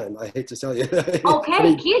the time. I hate to tell you. Okay, I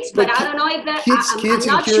mean, kids, but I don't know if that, I'm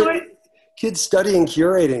not sure. Kids studying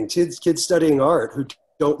curating, kids studying art who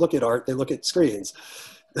don't look at art, they look at screens.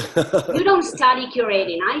 You don't study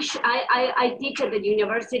curating. I teach at the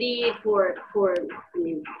university for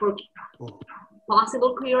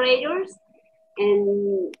possible curators,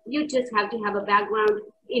 and you just have to have a background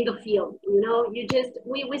in the field. You know,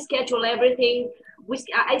 we schedule everything.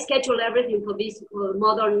 I schedule everything for this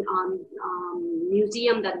modern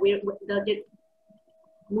museum that the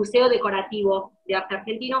Museo Decorativo de Arte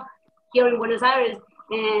Argentino here in Buenos Aires,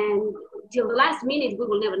 and till the last minute, we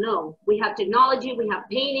will never know. We have technology, we have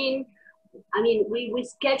painting. I mean, we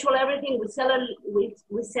schedule everything, we settle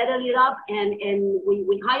it up, and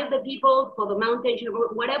we hire the people for the mountage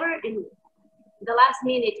or whatever, and the last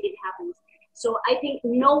minute it happens. So I think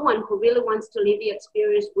no one who really wants to live the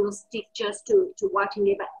experience will stick just to watching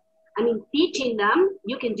it. But I mean, teaching them,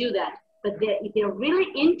 you can do that. But if they're really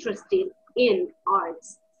interested in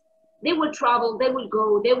arts, they will travel, they will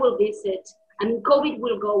go, they will visit. I mean, COVID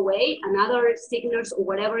will go away, another sickness or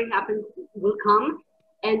whatever happens will come,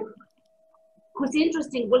 and who's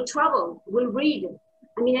interested will travel, will read.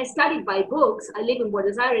 I mean, I studied by books. I live in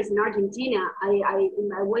Buenos Aires in Argentina. I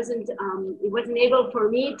wasn't, it wasn't able for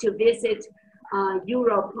me to visit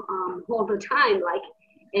Europe all the time,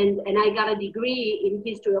 and I got a degree in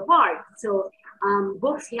history of art. So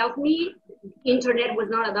books helped me. Internet was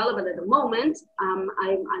not available at the moment.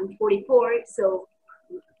 I'm 44, so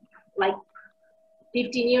like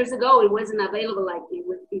 15 years ago, it wasn't available like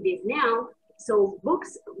it is now. So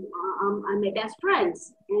books are my best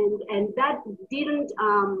friends, and that didn't.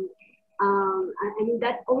 I mean,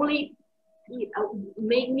 that only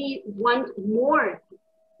made me want more,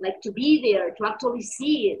 like to be there, to actually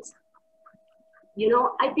see it. You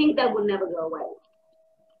know, I think that will never go away.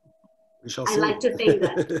 We shall see. I like to think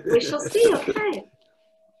that. We shall see. Okay.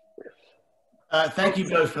 Thank you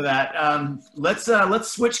both for that.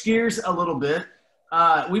 Let's switch gears a little bit.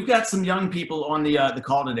 We've got some young people on the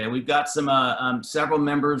call today. We've got some several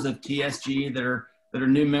members of TSG that are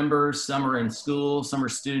new members. Some are in school, some are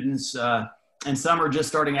students, and some are just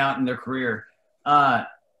starting out in their career.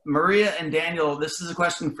 Maria and Daniel, this is a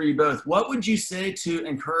question for you both. What would you say to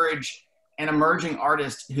encourage an emerging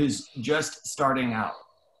artist who's just starting out?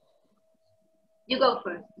 You go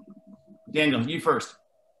first. Daniel, you first.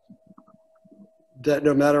 That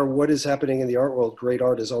no matter what is happening in the art world, great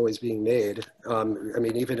art is always being made. I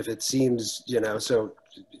mean, even if it seems, you know, so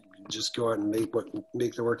just go out and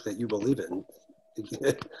make the work that you believe in.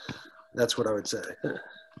 That's what I would say.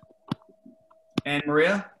 And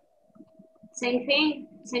Maria? Same thing.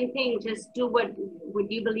 Just do what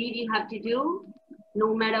you believe you have to do,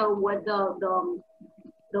 no matter what the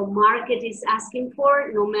market is asking for,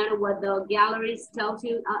 no matter what the galleries tells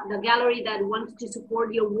you. The gallery that wants to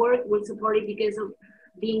support your work will support it because of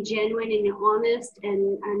being genuine and honest,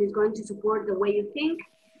 and is going to support the way you think.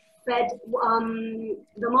 But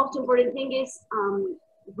the most important thing is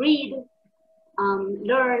read,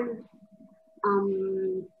 learn,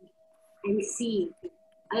 and see.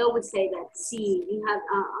 I always say that, see. You have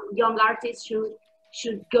young artists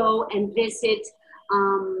should go and visit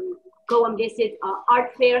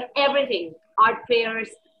art fairs, everything, art fairs,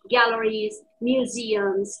 galleries,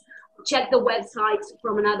 museums. Check the websites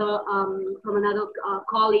from another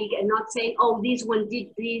colleague, and not saying, oh, this one did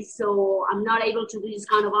this, so I'm not able to do this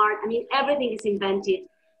kind of art. I mean, everything is invented.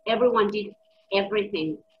 Everyone did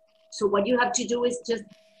everything. So what you have to do is just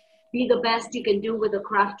be the best you can do with the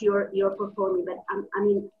craft you're performing. But I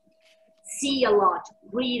mean, see a lot,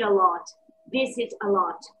 read a lot, visit a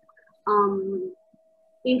lot.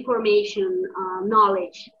 Information,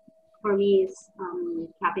 knowledge, for me is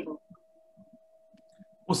capital.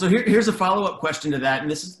 Well, so here's a follow-up question to that, and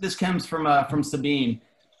this comes from Sabine.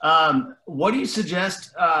 What do you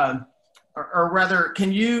suggest, or rather,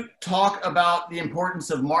 can you talk about the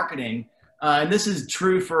importance of marketing? And this is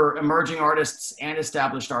true for emerging artists and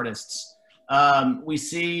established artists. We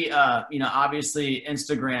see, you know, obviously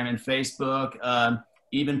Instagram and Facebook.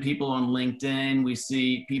 Even people on LinkedIn, we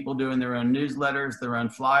see people doing their own newsletters, their own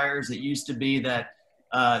flyers. It used to be that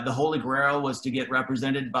the holy grail was to get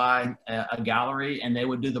represented by a gallery, and they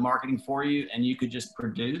would do the marketing for you and you could just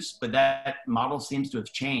produce, but that model seems to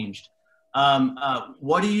have changed. Can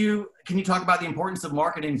you talk about the importance of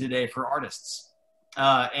marketing today for artists?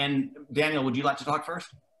 And Daniel, would you like to talk first?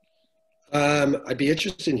 I'd be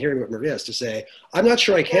interested in hearing what Maria has to say. I'm not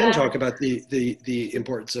sure I can talk about the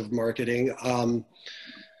importance of marketing.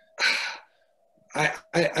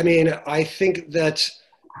 I mean, I think that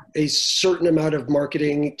a certain amount of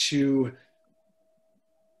marketing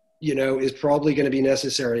is probably going to be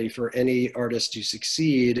necessary for any artist to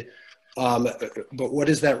succeed. But what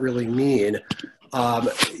does that really mean?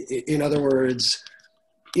 In other words,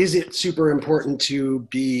 is it super important to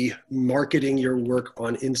be marketing your work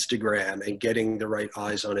on Instagram and getting the right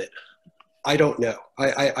eyes on it? I don't know.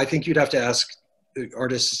 I think you'd have to ask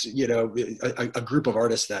artists, a group of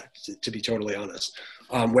artists that, to be totally honest,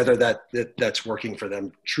 whether that's working for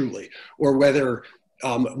them truly, or whether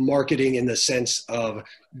marketing in the sense of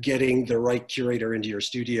getting the right curator into your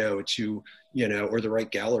studio to, or the right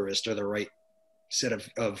gallerist or the right set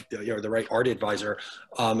of the right art advisor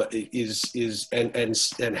is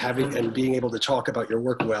having and being able to talk about your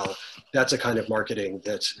work well. That's a kind of marketing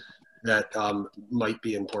that might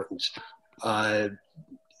be important.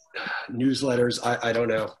 Newsletters, I don't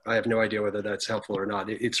know. I have no idea whether that's helpful or not.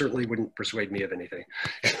 It certainly wouldn't persuade me of anything.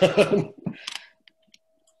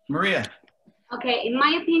 Maria. Okay, in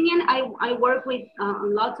my opinion, I work with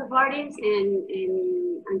lots of artists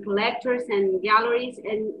and collectors and galleries,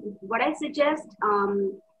 and what I suggest,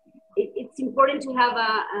 it's important to have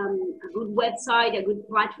a good website, a good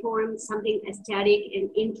platform, something aesthetic and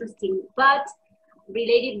interesting, but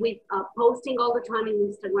related with posting all the time on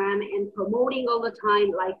Instagram and promoting all the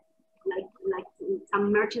time, like some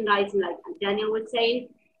merchandising, like Daniel was saying,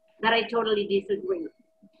 that I totally disagree.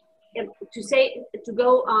 To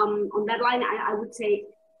go on that line, I would say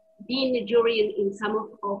being a jury in some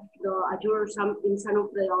of the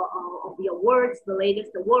awards, the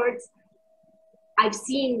latest awards. I've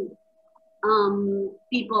seen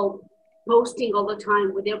people posting all the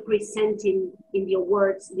time what they're presenting in the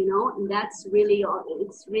awards, and that's really, I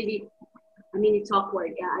mean, it's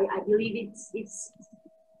awkward. I believe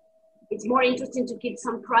it's more interesting to keep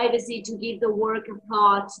some privacy, to give the work a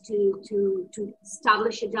thought, to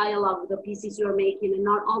establish a dialogue with the pieces you're making, and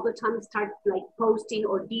not all the time start like posting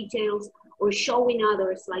or details or showing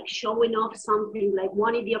others, like showing off something, like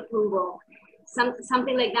wanting the approval.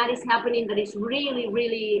 Something like that is happening that is really,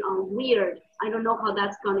 really weird. I don't know how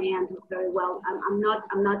that's going to end very well. I'm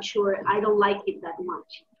not sure. I don't like it that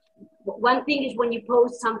much. One thing is when you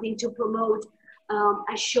post something to promote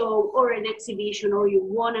a show or an exhibition, or you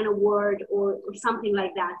won an award or something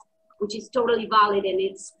like that, which is totally valid and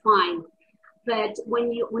it's fine. But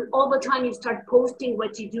when all the time you start posting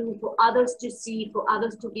what you do for others to see, for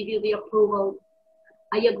others to give you the approval,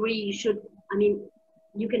 I agree. You should. I mean,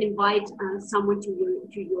 you can invite someone to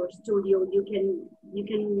your studio. You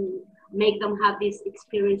can make them have this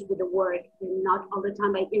experience with the work, and not all the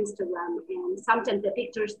time by Instagram. And sometimes the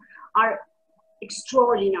pictures are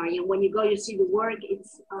extraordinary, and when you go, you see the work.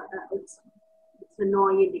 It's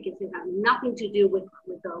annoying because they have nothing to do with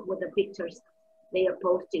the pictures they are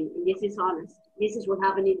posting. And this is honest. This is what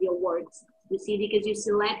happened in the awards. You see, because you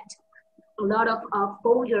select a lot of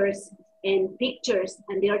folders and pictures,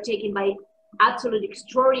 and they are taken by absolute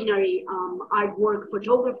extraordinary artwork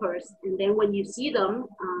photographers, and then when you see them,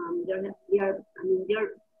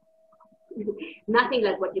 they're nothing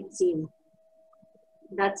like what you've seen.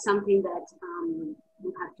 That's something that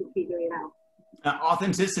you have to figure it out.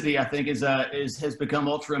 Authenticity, I think, has become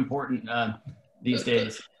ultra important these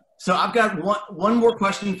days. So I've got one more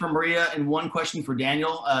question for Maria and one question for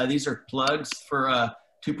Daniel. These are plugs for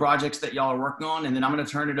 2 projects that y'all are working on, and then I'm going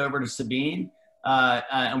to turn it over to Sabine.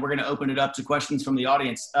 And we're going to open it up to questions from the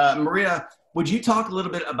audience. Maria, would you talk a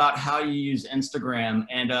little bit about how you use Instagram?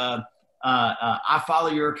 And I follow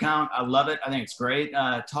your account. I love it. I think it's great.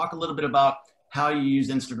 Talk a little bit about how you use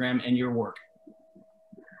Instagram in your work.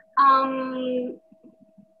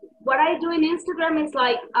 What I do in Instagram is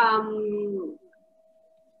like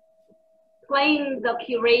playing the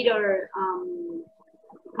curator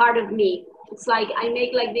part of me. It's like I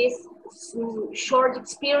make like this short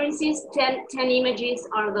experiences. 10 images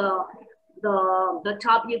are the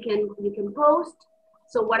top you can post.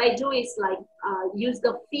 So what I do is like use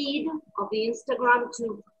the feed of the Instagram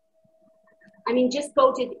to, I mean, just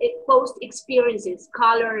post experiences,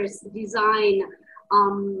 colors, design,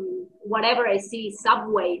 whatever I see,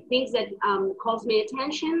 subway, things that calls my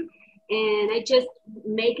attention, and I just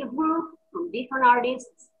make a group from different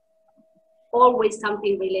artists, always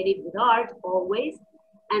something related with art, always.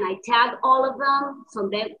 And I tag all of them. So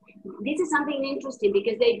that this is something interesting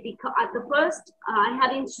because at the first, I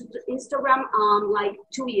had Instagram like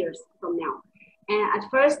 2 years from now. And at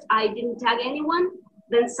first I didn't tag anyone.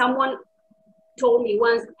 Then someone told me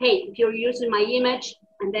once, hey, if you're using my image,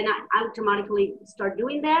 and then I automatically start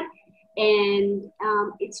doing that. And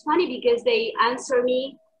it's funny because they answer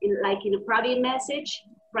me in a private message,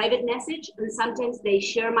 and sometimes they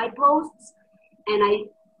share my posts, and I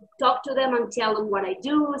talk to them and tell them what I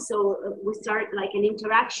do. So we start like an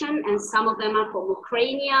interaction, and some of them are from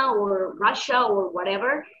Ukraine or Russia or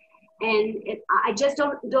whatever. And I just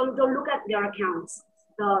don't look at their accounts.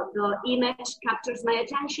 The image captures my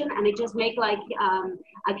attention, and I just make like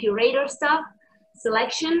a curator stuff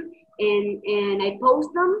selection, and I post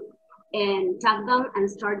them and tag them and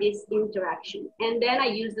start this interaction. And then I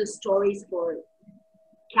use the stories for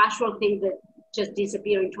casual things that just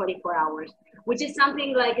disappear in 24 hours, which is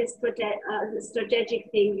something like a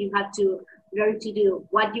strategic thing you have to learn to do.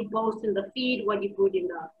 What you post in the feed, what you put in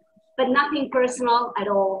the, but nothing personal at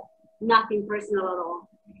all. Nothing personal at all.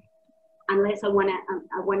 Unless I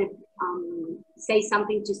wanna say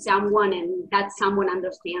something to someone and that someone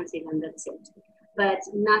understands it, and that's it. But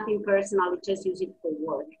nothing personal, just use it for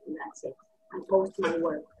work, and that's it. I post my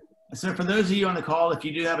work. So for those of you on the call, if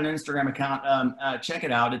you do have an Instagram account, check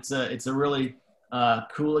it out. It's a really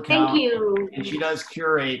cool account. Thank you. And she does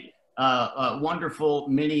curate wonderful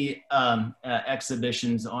mini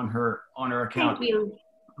exhibitions on her account. Thank you.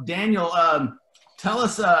 Daniel, tell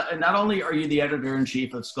us, not only are you the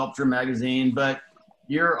editor-in-chief of Sculpture Magazine, but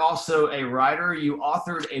you're also a writer. You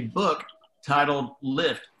authored a book titled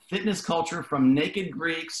Lift, Fitness Culture from Naked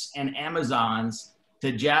Greeks and Amazons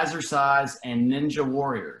to Jazzercise and Ninja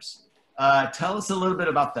Warriors. Tell us a little bit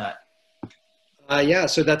about that. Yeah,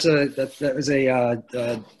 so that was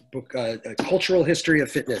a book, a cultural history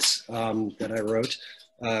of fitness that I wrote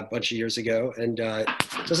a bunch of years ago, and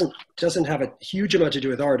it doesn't have a huge amount to do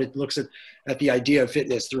with art. It looks at the idea of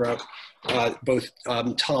fitness throughout both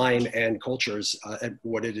time and cultures and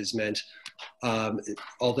what it has meant.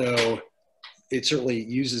 Although it certainly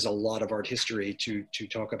uses a lot of art history to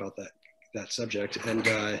talk about that subject,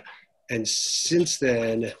 and since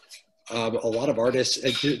then, a lot of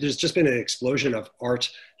artists. There's just been an explosion of art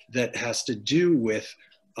that has to do with,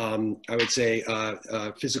 I would say,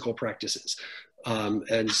 physical practices.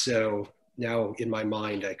 And so now in my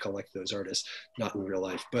mind, I collect those artists, not in real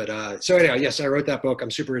life. But so anyhow, yes, I wrote that book. I'm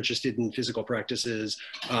super interested in physical practices,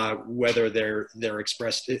 whether they're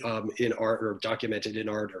expressed in art or documented in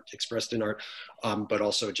art or expressed in art, but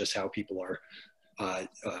also just how people are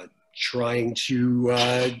trying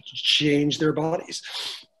to change their bodies.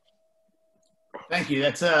 Thank you.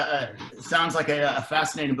 That's sounds like a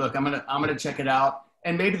fascinating book. I'm gonna check it out,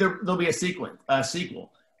 and maybe there'll be a sequel.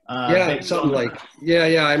 Yeah, something like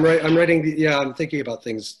I'm writing. I'm thinking about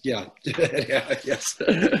things. Yeah, yeah, yes.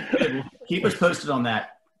 Good. Keep us posted on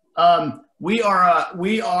that. We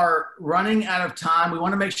are running out of time. We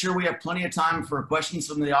want to make sure we have plenty of time for questions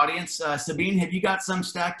from the audience. Sabine, have you got some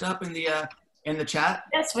stacked up in the chat?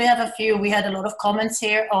 Yes, we have a few. We had a lot of comments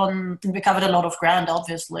here we covered a lot of ground,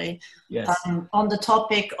 obviously. Yes. On the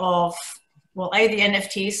topic of, well, the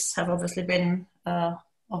NFTs have obviously been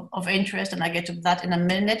of interest, and I get to that in a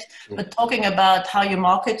minute. But talking about how you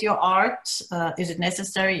market your art, is it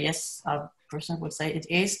necessary? Yes, a person would say it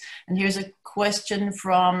is. And here's a question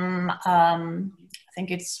from, I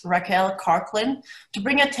think it's Raquel Carklin. To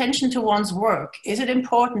bring attention to one's work, is it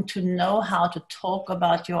important to know how to talk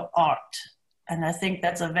about your art? And I think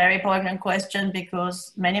that's a very poignant question,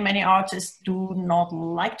 because many artists do not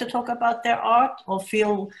like to talk about their art or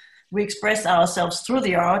feel we express ourselves through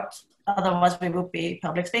the art. Otherwise, we would be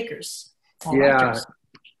public speakers. Yeah, writers.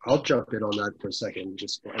 I'll jump in on that for a second.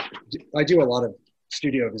 I do a lot of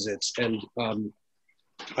studio visits, and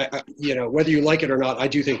I, whether you like it or not, I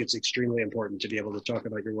do think it's extremely important to be able to talk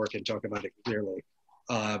about your work and talk about it clearly.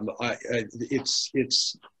 I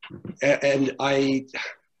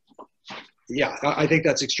think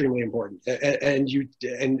that's extremely important,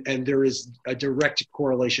 and there is a direct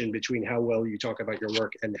correlation between how well you talk about your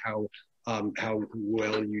work and how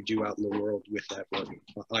well you do out in the world with that work,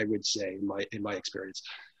 I would say, in my experience.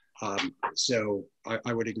 So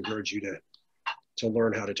I would encourage you to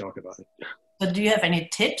learn how to talk about it. But do you have any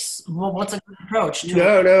tips? What's a good approach?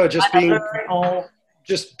 No,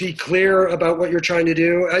 just be clear about what you're trying to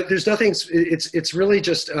do. There's nothing. It's really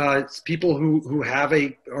just people who have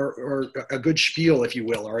a good spiel, if you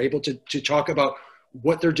will, are able to talk about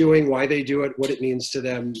what they're doing, why they do it, what it means to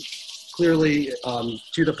them, clearly,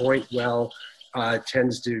 to the point. Well,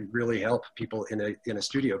 tends to really help people in a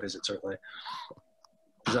studio visit. Certainly.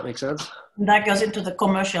 Does that make sense? That goes into the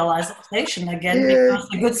commercialization again, because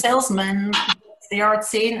a good salesman, the art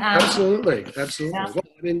scene. Absolutely. Yeah. Well,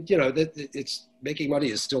 I mean, it's making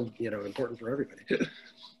money is still, important for everybody.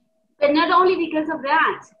 But not only because of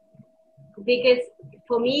that, because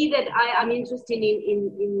for me that I'm interested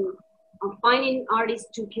in finding artists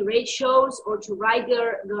to curate shows or to write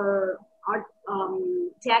their art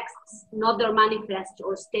texts, not their manifests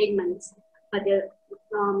or statements, but their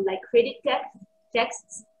like critic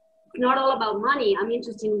texts. It's not all about money. I'm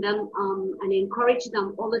interested in them and encourage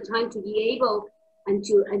them all the time to be able and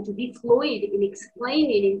to be fluid in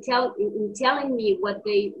explaining, in telling me what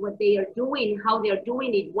they are doing, how they are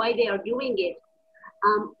doing it, why they are doing it,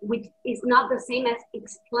 which is not the same as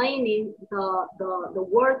explaining the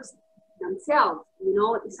works themselves. You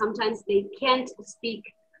know, sometimes they can't speak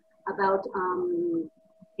about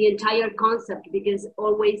the entire concept, because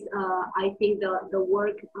always I think the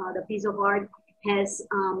work, the piece of art has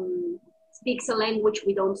speaks a language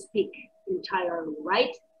we don't speak entirely,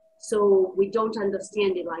 right? So we don't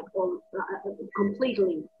understand it like all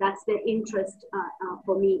completely. That's the interest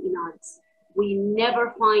for me in arts. We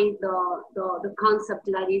never find the concept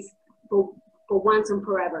that is for once and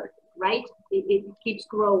forever, right? It keeps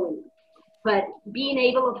growing. But being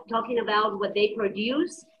able of talking about what they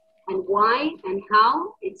produce and why and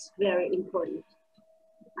how, it's very important.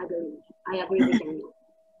 I agree with you.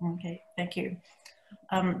 Okay, thank you.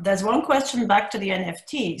 There's one question back to the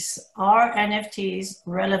NFTs. Are NFTs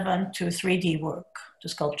relevant to 3D work, to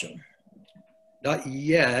sculpture? Not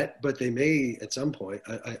yet, but they may at some point.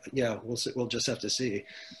 Yeah, we'll just have to see.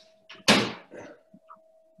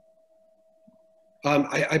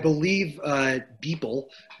 I believe Beeple,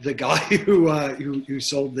 the guy who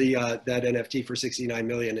sold that NFT for 69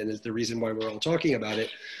 million, and is the reason why we're all talking about it,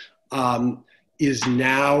 is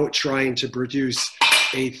now trying to produce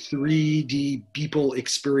a 3D Beeple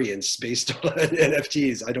experience based on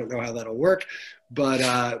NFTs. I don't know how that'll work, but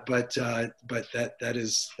that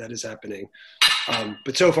is happening.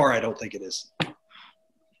 But so far, I don't think it is.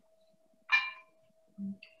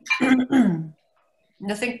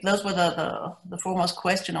 I think those were the foremost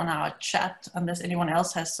question on our chat. Unless anyone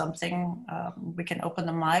else has something, we can open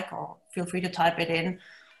the mic or feel free to type it in.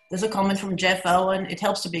 There's a comment from Jeff Owen. It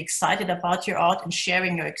helps to be excited about your art and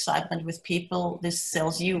sharing your excitement with people. This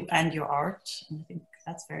sells you and your art. And I think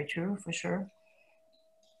that's very true, for sure.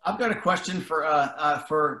 I've got a question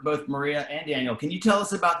for both Maria and Daniel. Can you tell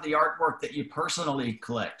us about the artwork that you personally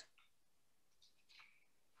collect?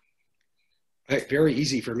 Very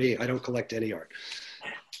easy for me. I don't collect any art.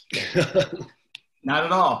 Not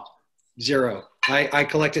at all. Zero. I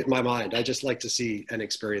collect it in my mind. I just like to see and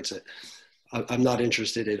experience it. I'm not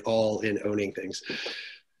interested at all in owning things.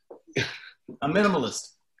 A minimalist.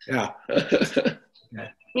 Yeah. Okay.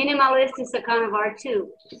 Minimalist is a kind of art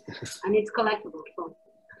too, and it's collectible. So.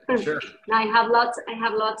 Sure. I have lots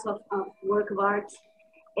of work of art,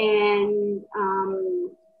 and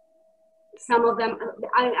some of them.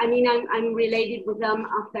 I mean, I'm related with them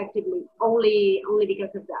affectively only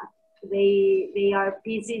because of that. They are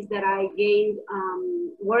pieces that I gained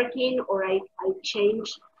working, or I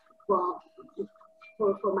changed for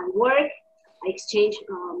my work. I exchanged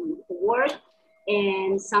for work,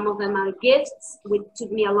 and some of them are gifts, which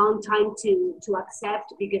took me a long time to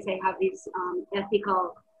accept, because I have this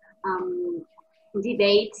ethical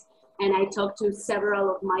debate, and I talked to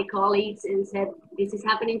several of my colleagues and said, this is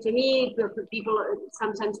happening to me. People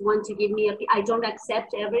sometimes want to give me I don't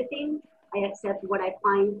accept everything. I accept what I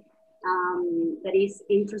find that is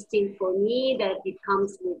interesting for me, that it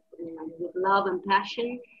comes with love and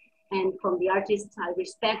passion. And from the artists I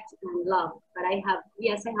respect and love. But I have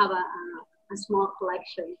a small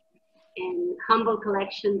collection, and humble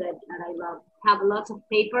collection that I love. Have lots of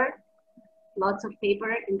paper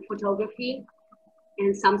and photography,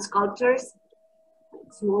 and some sculptures,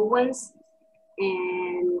 small ones,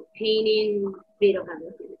 and painting, bit of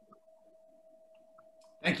everything.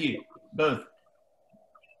 Thank you both.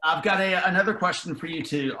 I've got another question for you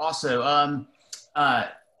too also.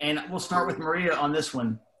 And we'll start with Maria on this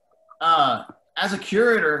one. As a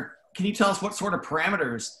curator, can you tell us what sort of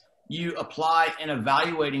parameters you apply in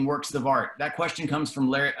evaluating works of art? That question comes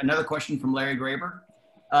from another question from Larry Graber.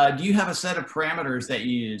 Do you have a set of parameters that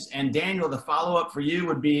you use? And Daniel, the follow-up for you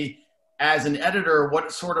would be, as an editor,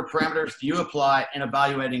 what sort of parameters do you apply in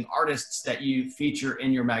evaluating artists that you feature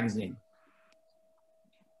in your magazine?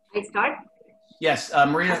 I start? Yes,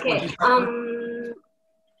 Maria. Okay.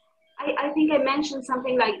 I think I mentioned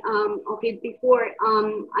something like of it before.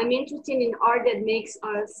 I'm interested in art that makes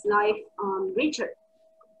us life richer,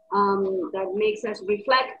 that makes us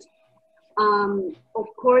reflect. Of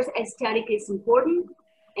course, aesthetic is important,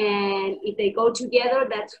 and if they go together,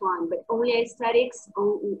 that's fine. But only aesthetics,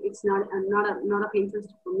 it's not of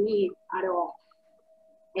interest for me at all.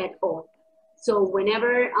 So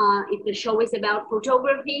whenever, if the show is about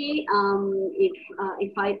photography,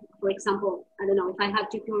 if I, for example, I don't know, if I have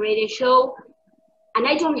to curate a show, and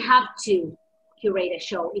I don't have to curate a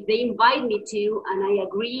show. If they invite me to, and I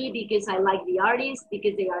agree because I like the artists,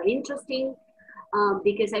 because they are interesting,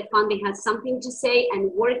 because I found they have something to say,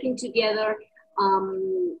 and working together,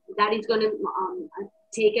 that is going to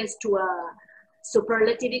take us to a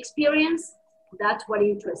superlative experience. That's what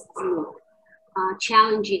interests me,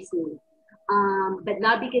 challenges me. But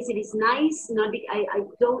not because it is nice, not because I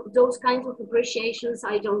don't, those kinds of appreciations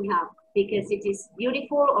I don't have, because it is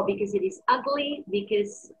beautiful or because it is ugly,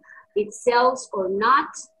 because it sells or not.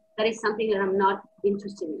 That is something that I'm not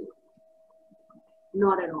interested in.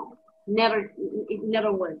 Not at all. Never, it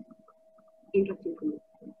never was interesting for me.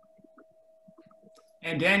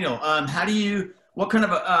 And Daniel, how do you, what kind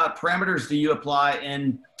of parameters do you apply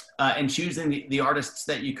in choosing the artists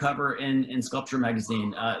that you cover in Sculpture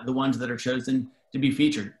Magazine, the ones that are chosen to be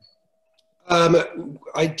featured?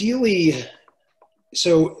 Ideally,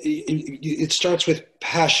 so it starts with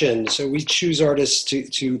passion. So we choose artists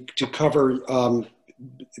to cover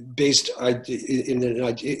based in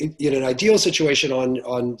an ideal situation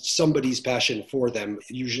on somebody's passion for them,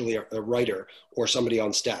 usually a writer or somebody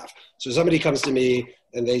on staff. So somebody comes to me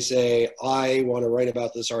and they say, I want to write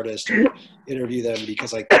about this artist or interview them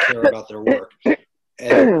because I care about their work.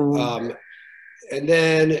 And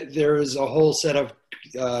then there's a whole set of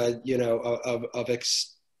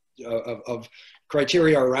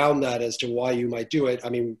criteria around that as to why you might do it. I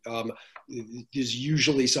mean, there's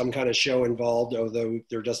usually some kind of show involved, although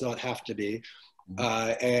there does not have to be.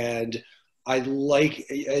 And I like,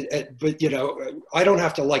 but I don't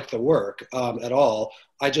have to like the work at all.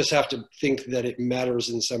 I just have to think that it matters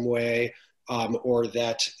in some way, or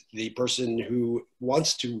that the person who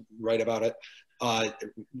wants to write about it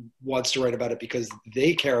wants to write about it because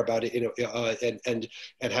they care about it, and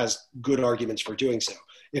has good arguments for doing so.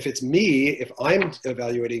 If it's me, if I'm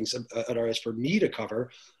evaluating an artist for me to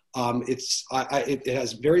cover, it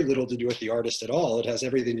has very little to do with the artist at all. It has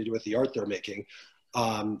everything to do with the art they're making,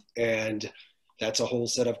 and that's a whole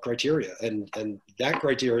set of criteria. And that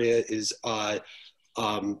criteria is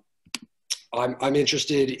I'm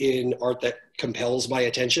interested in art that compels my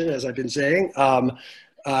attention, as I've been saying.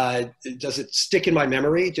 Does it stick in my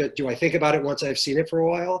memory? Do I think about it once I've seen it for a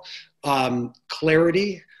while?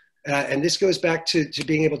 Clarity. And this goes back to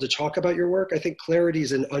being able to talk about your work. I think clarity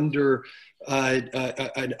is an under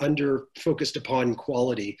focused upon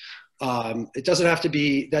quality. It doesn't have to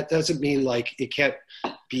be, that doesn't mean like it can't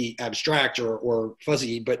be abstract or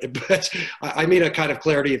fuzzy, but I mean a kind of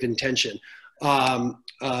clarity of intention.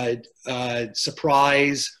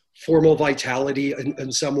 Surprise, formal vitality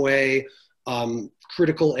in some way,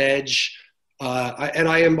 critical edge. And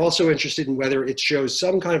I am also interested in whether it shows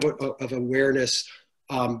some kind of awareness,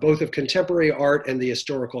 both of contemporary art and the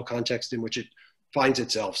historical context in which it finds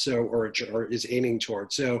itself, or is aiming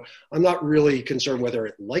toward. So I'm not really concerned whether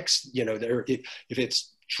it likes, if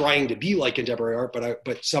it's trying to be like contemporary art,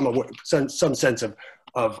 but some sense of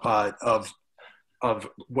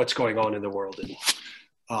what's going on in the world,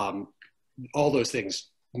 and all those things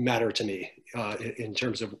matter to me in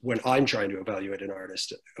terms of when I'm trying to evaluate an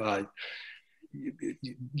artist.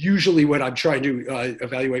 Usually when I'm trying to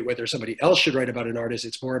evaluate whether somebody else should write about an artist,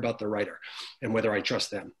 it's more about the writer and whether I trust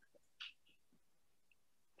them.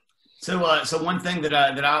 So one thing that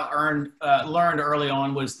I learned early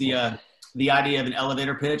on was the idea of an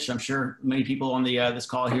elevator pitch. I'm sure many people on this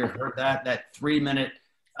call here heard that 3-minute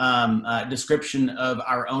description of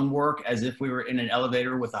our own work as if we were in an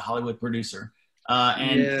elevator with a Hollywood producer.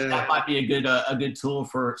 That might be a good tool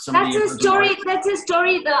for some of the story. That's a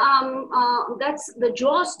story. That's the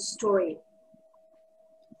Jaws story.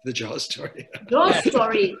 The Jaws story. Jaws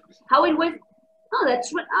story. How it went. Oh,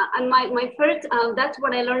 that's what my first. That's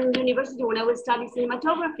what I learned in university when I was studying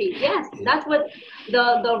cinematography. Yes, that's what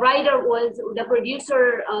the writer was. The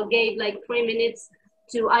producer gave like 3 minutes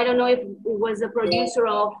to. I don't know if it was the producer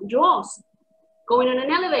of Jaws, going on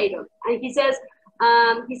an elevator, and he says.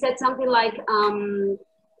 He said something like,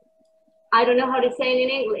 I don't know how to say it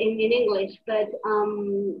in English, but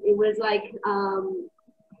it was like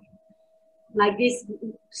this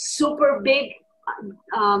super big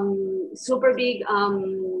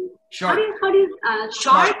shark.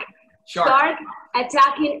 Shark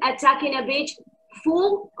attacking a beach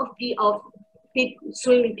full of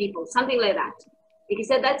swimming people, something like that. He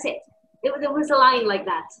said that's it. It was a line like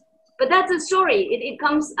that. But that's a story. It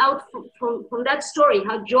comes out from that story,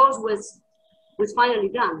 how Jaws was finally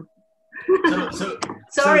done.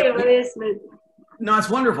 Sorry about this. But... No, it's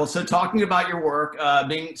wonderful. So talking about your work,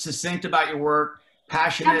 being succinct about your work,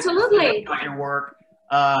 passionate Absolutely. about your work,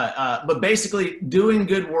 but basically doing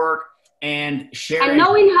good work and sharing. And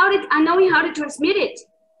knowing how to transmit it.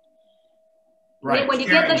 Right. When you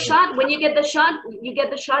get the shot,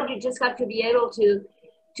 you just have to be able to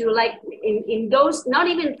like in those, not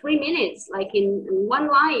even 3 minutes, like in one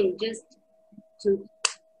line, just to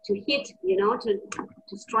hit, you know, to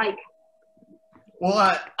strike.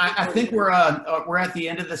 Well, I think we're at the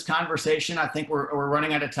end of this conversation. I think we're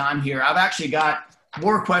running out of time here. I've actually got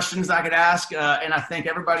more questions I could ask, and I think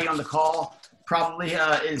everybody on the call probably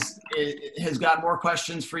has got more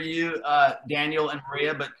questions for you, Daniel and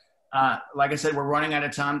Maria. But like I said, we're running out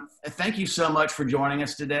of time. Thank you so much for joining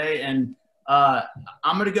us today. And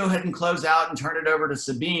I'm going to go ahead and close out and turn it over to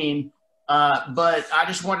Sabine. But I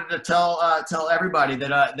just wanted to tell everybody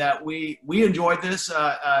that we enjoyed this.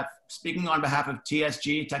 Speaking on behalf of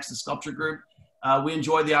TSG, Texas Sculpture Group, we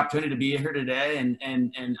enjoyed the opportunity to be here today,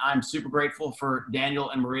 and I'm super grateful for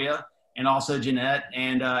Daniel and Maria, and also Jeanette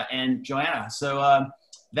and Joanna. So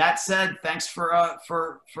that said, thanks for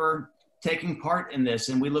taking part in this,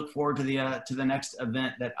 and we look forward to the next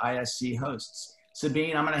event that ISC hosts.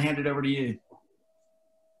 Sabine, I'm going to hand it over to you.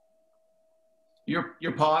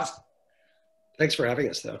 You're paused. Thanks for having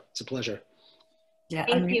us, though. It's a pleasure. Yeah,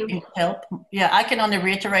 Thank you. Help. Yeah, I can only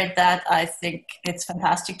reiterate that. I think it's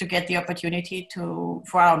fantastic to get the opportunity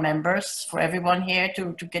for our members, for everyone here,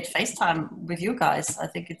 to get FaceTime with you guys. I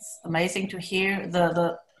think it's amazing to hear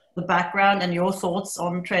the background and your thoughts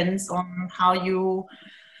on trends, on how you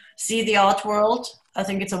see the art world. I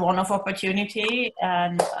think it's a wonderful opportunity,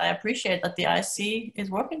 and I appreciate that the ISC is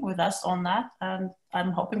working with us on that, and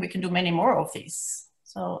I'm hoping we can do many more of these.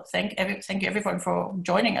 So thank you everyone for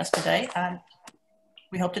joining us today, and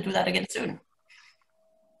we hope to do that again soon.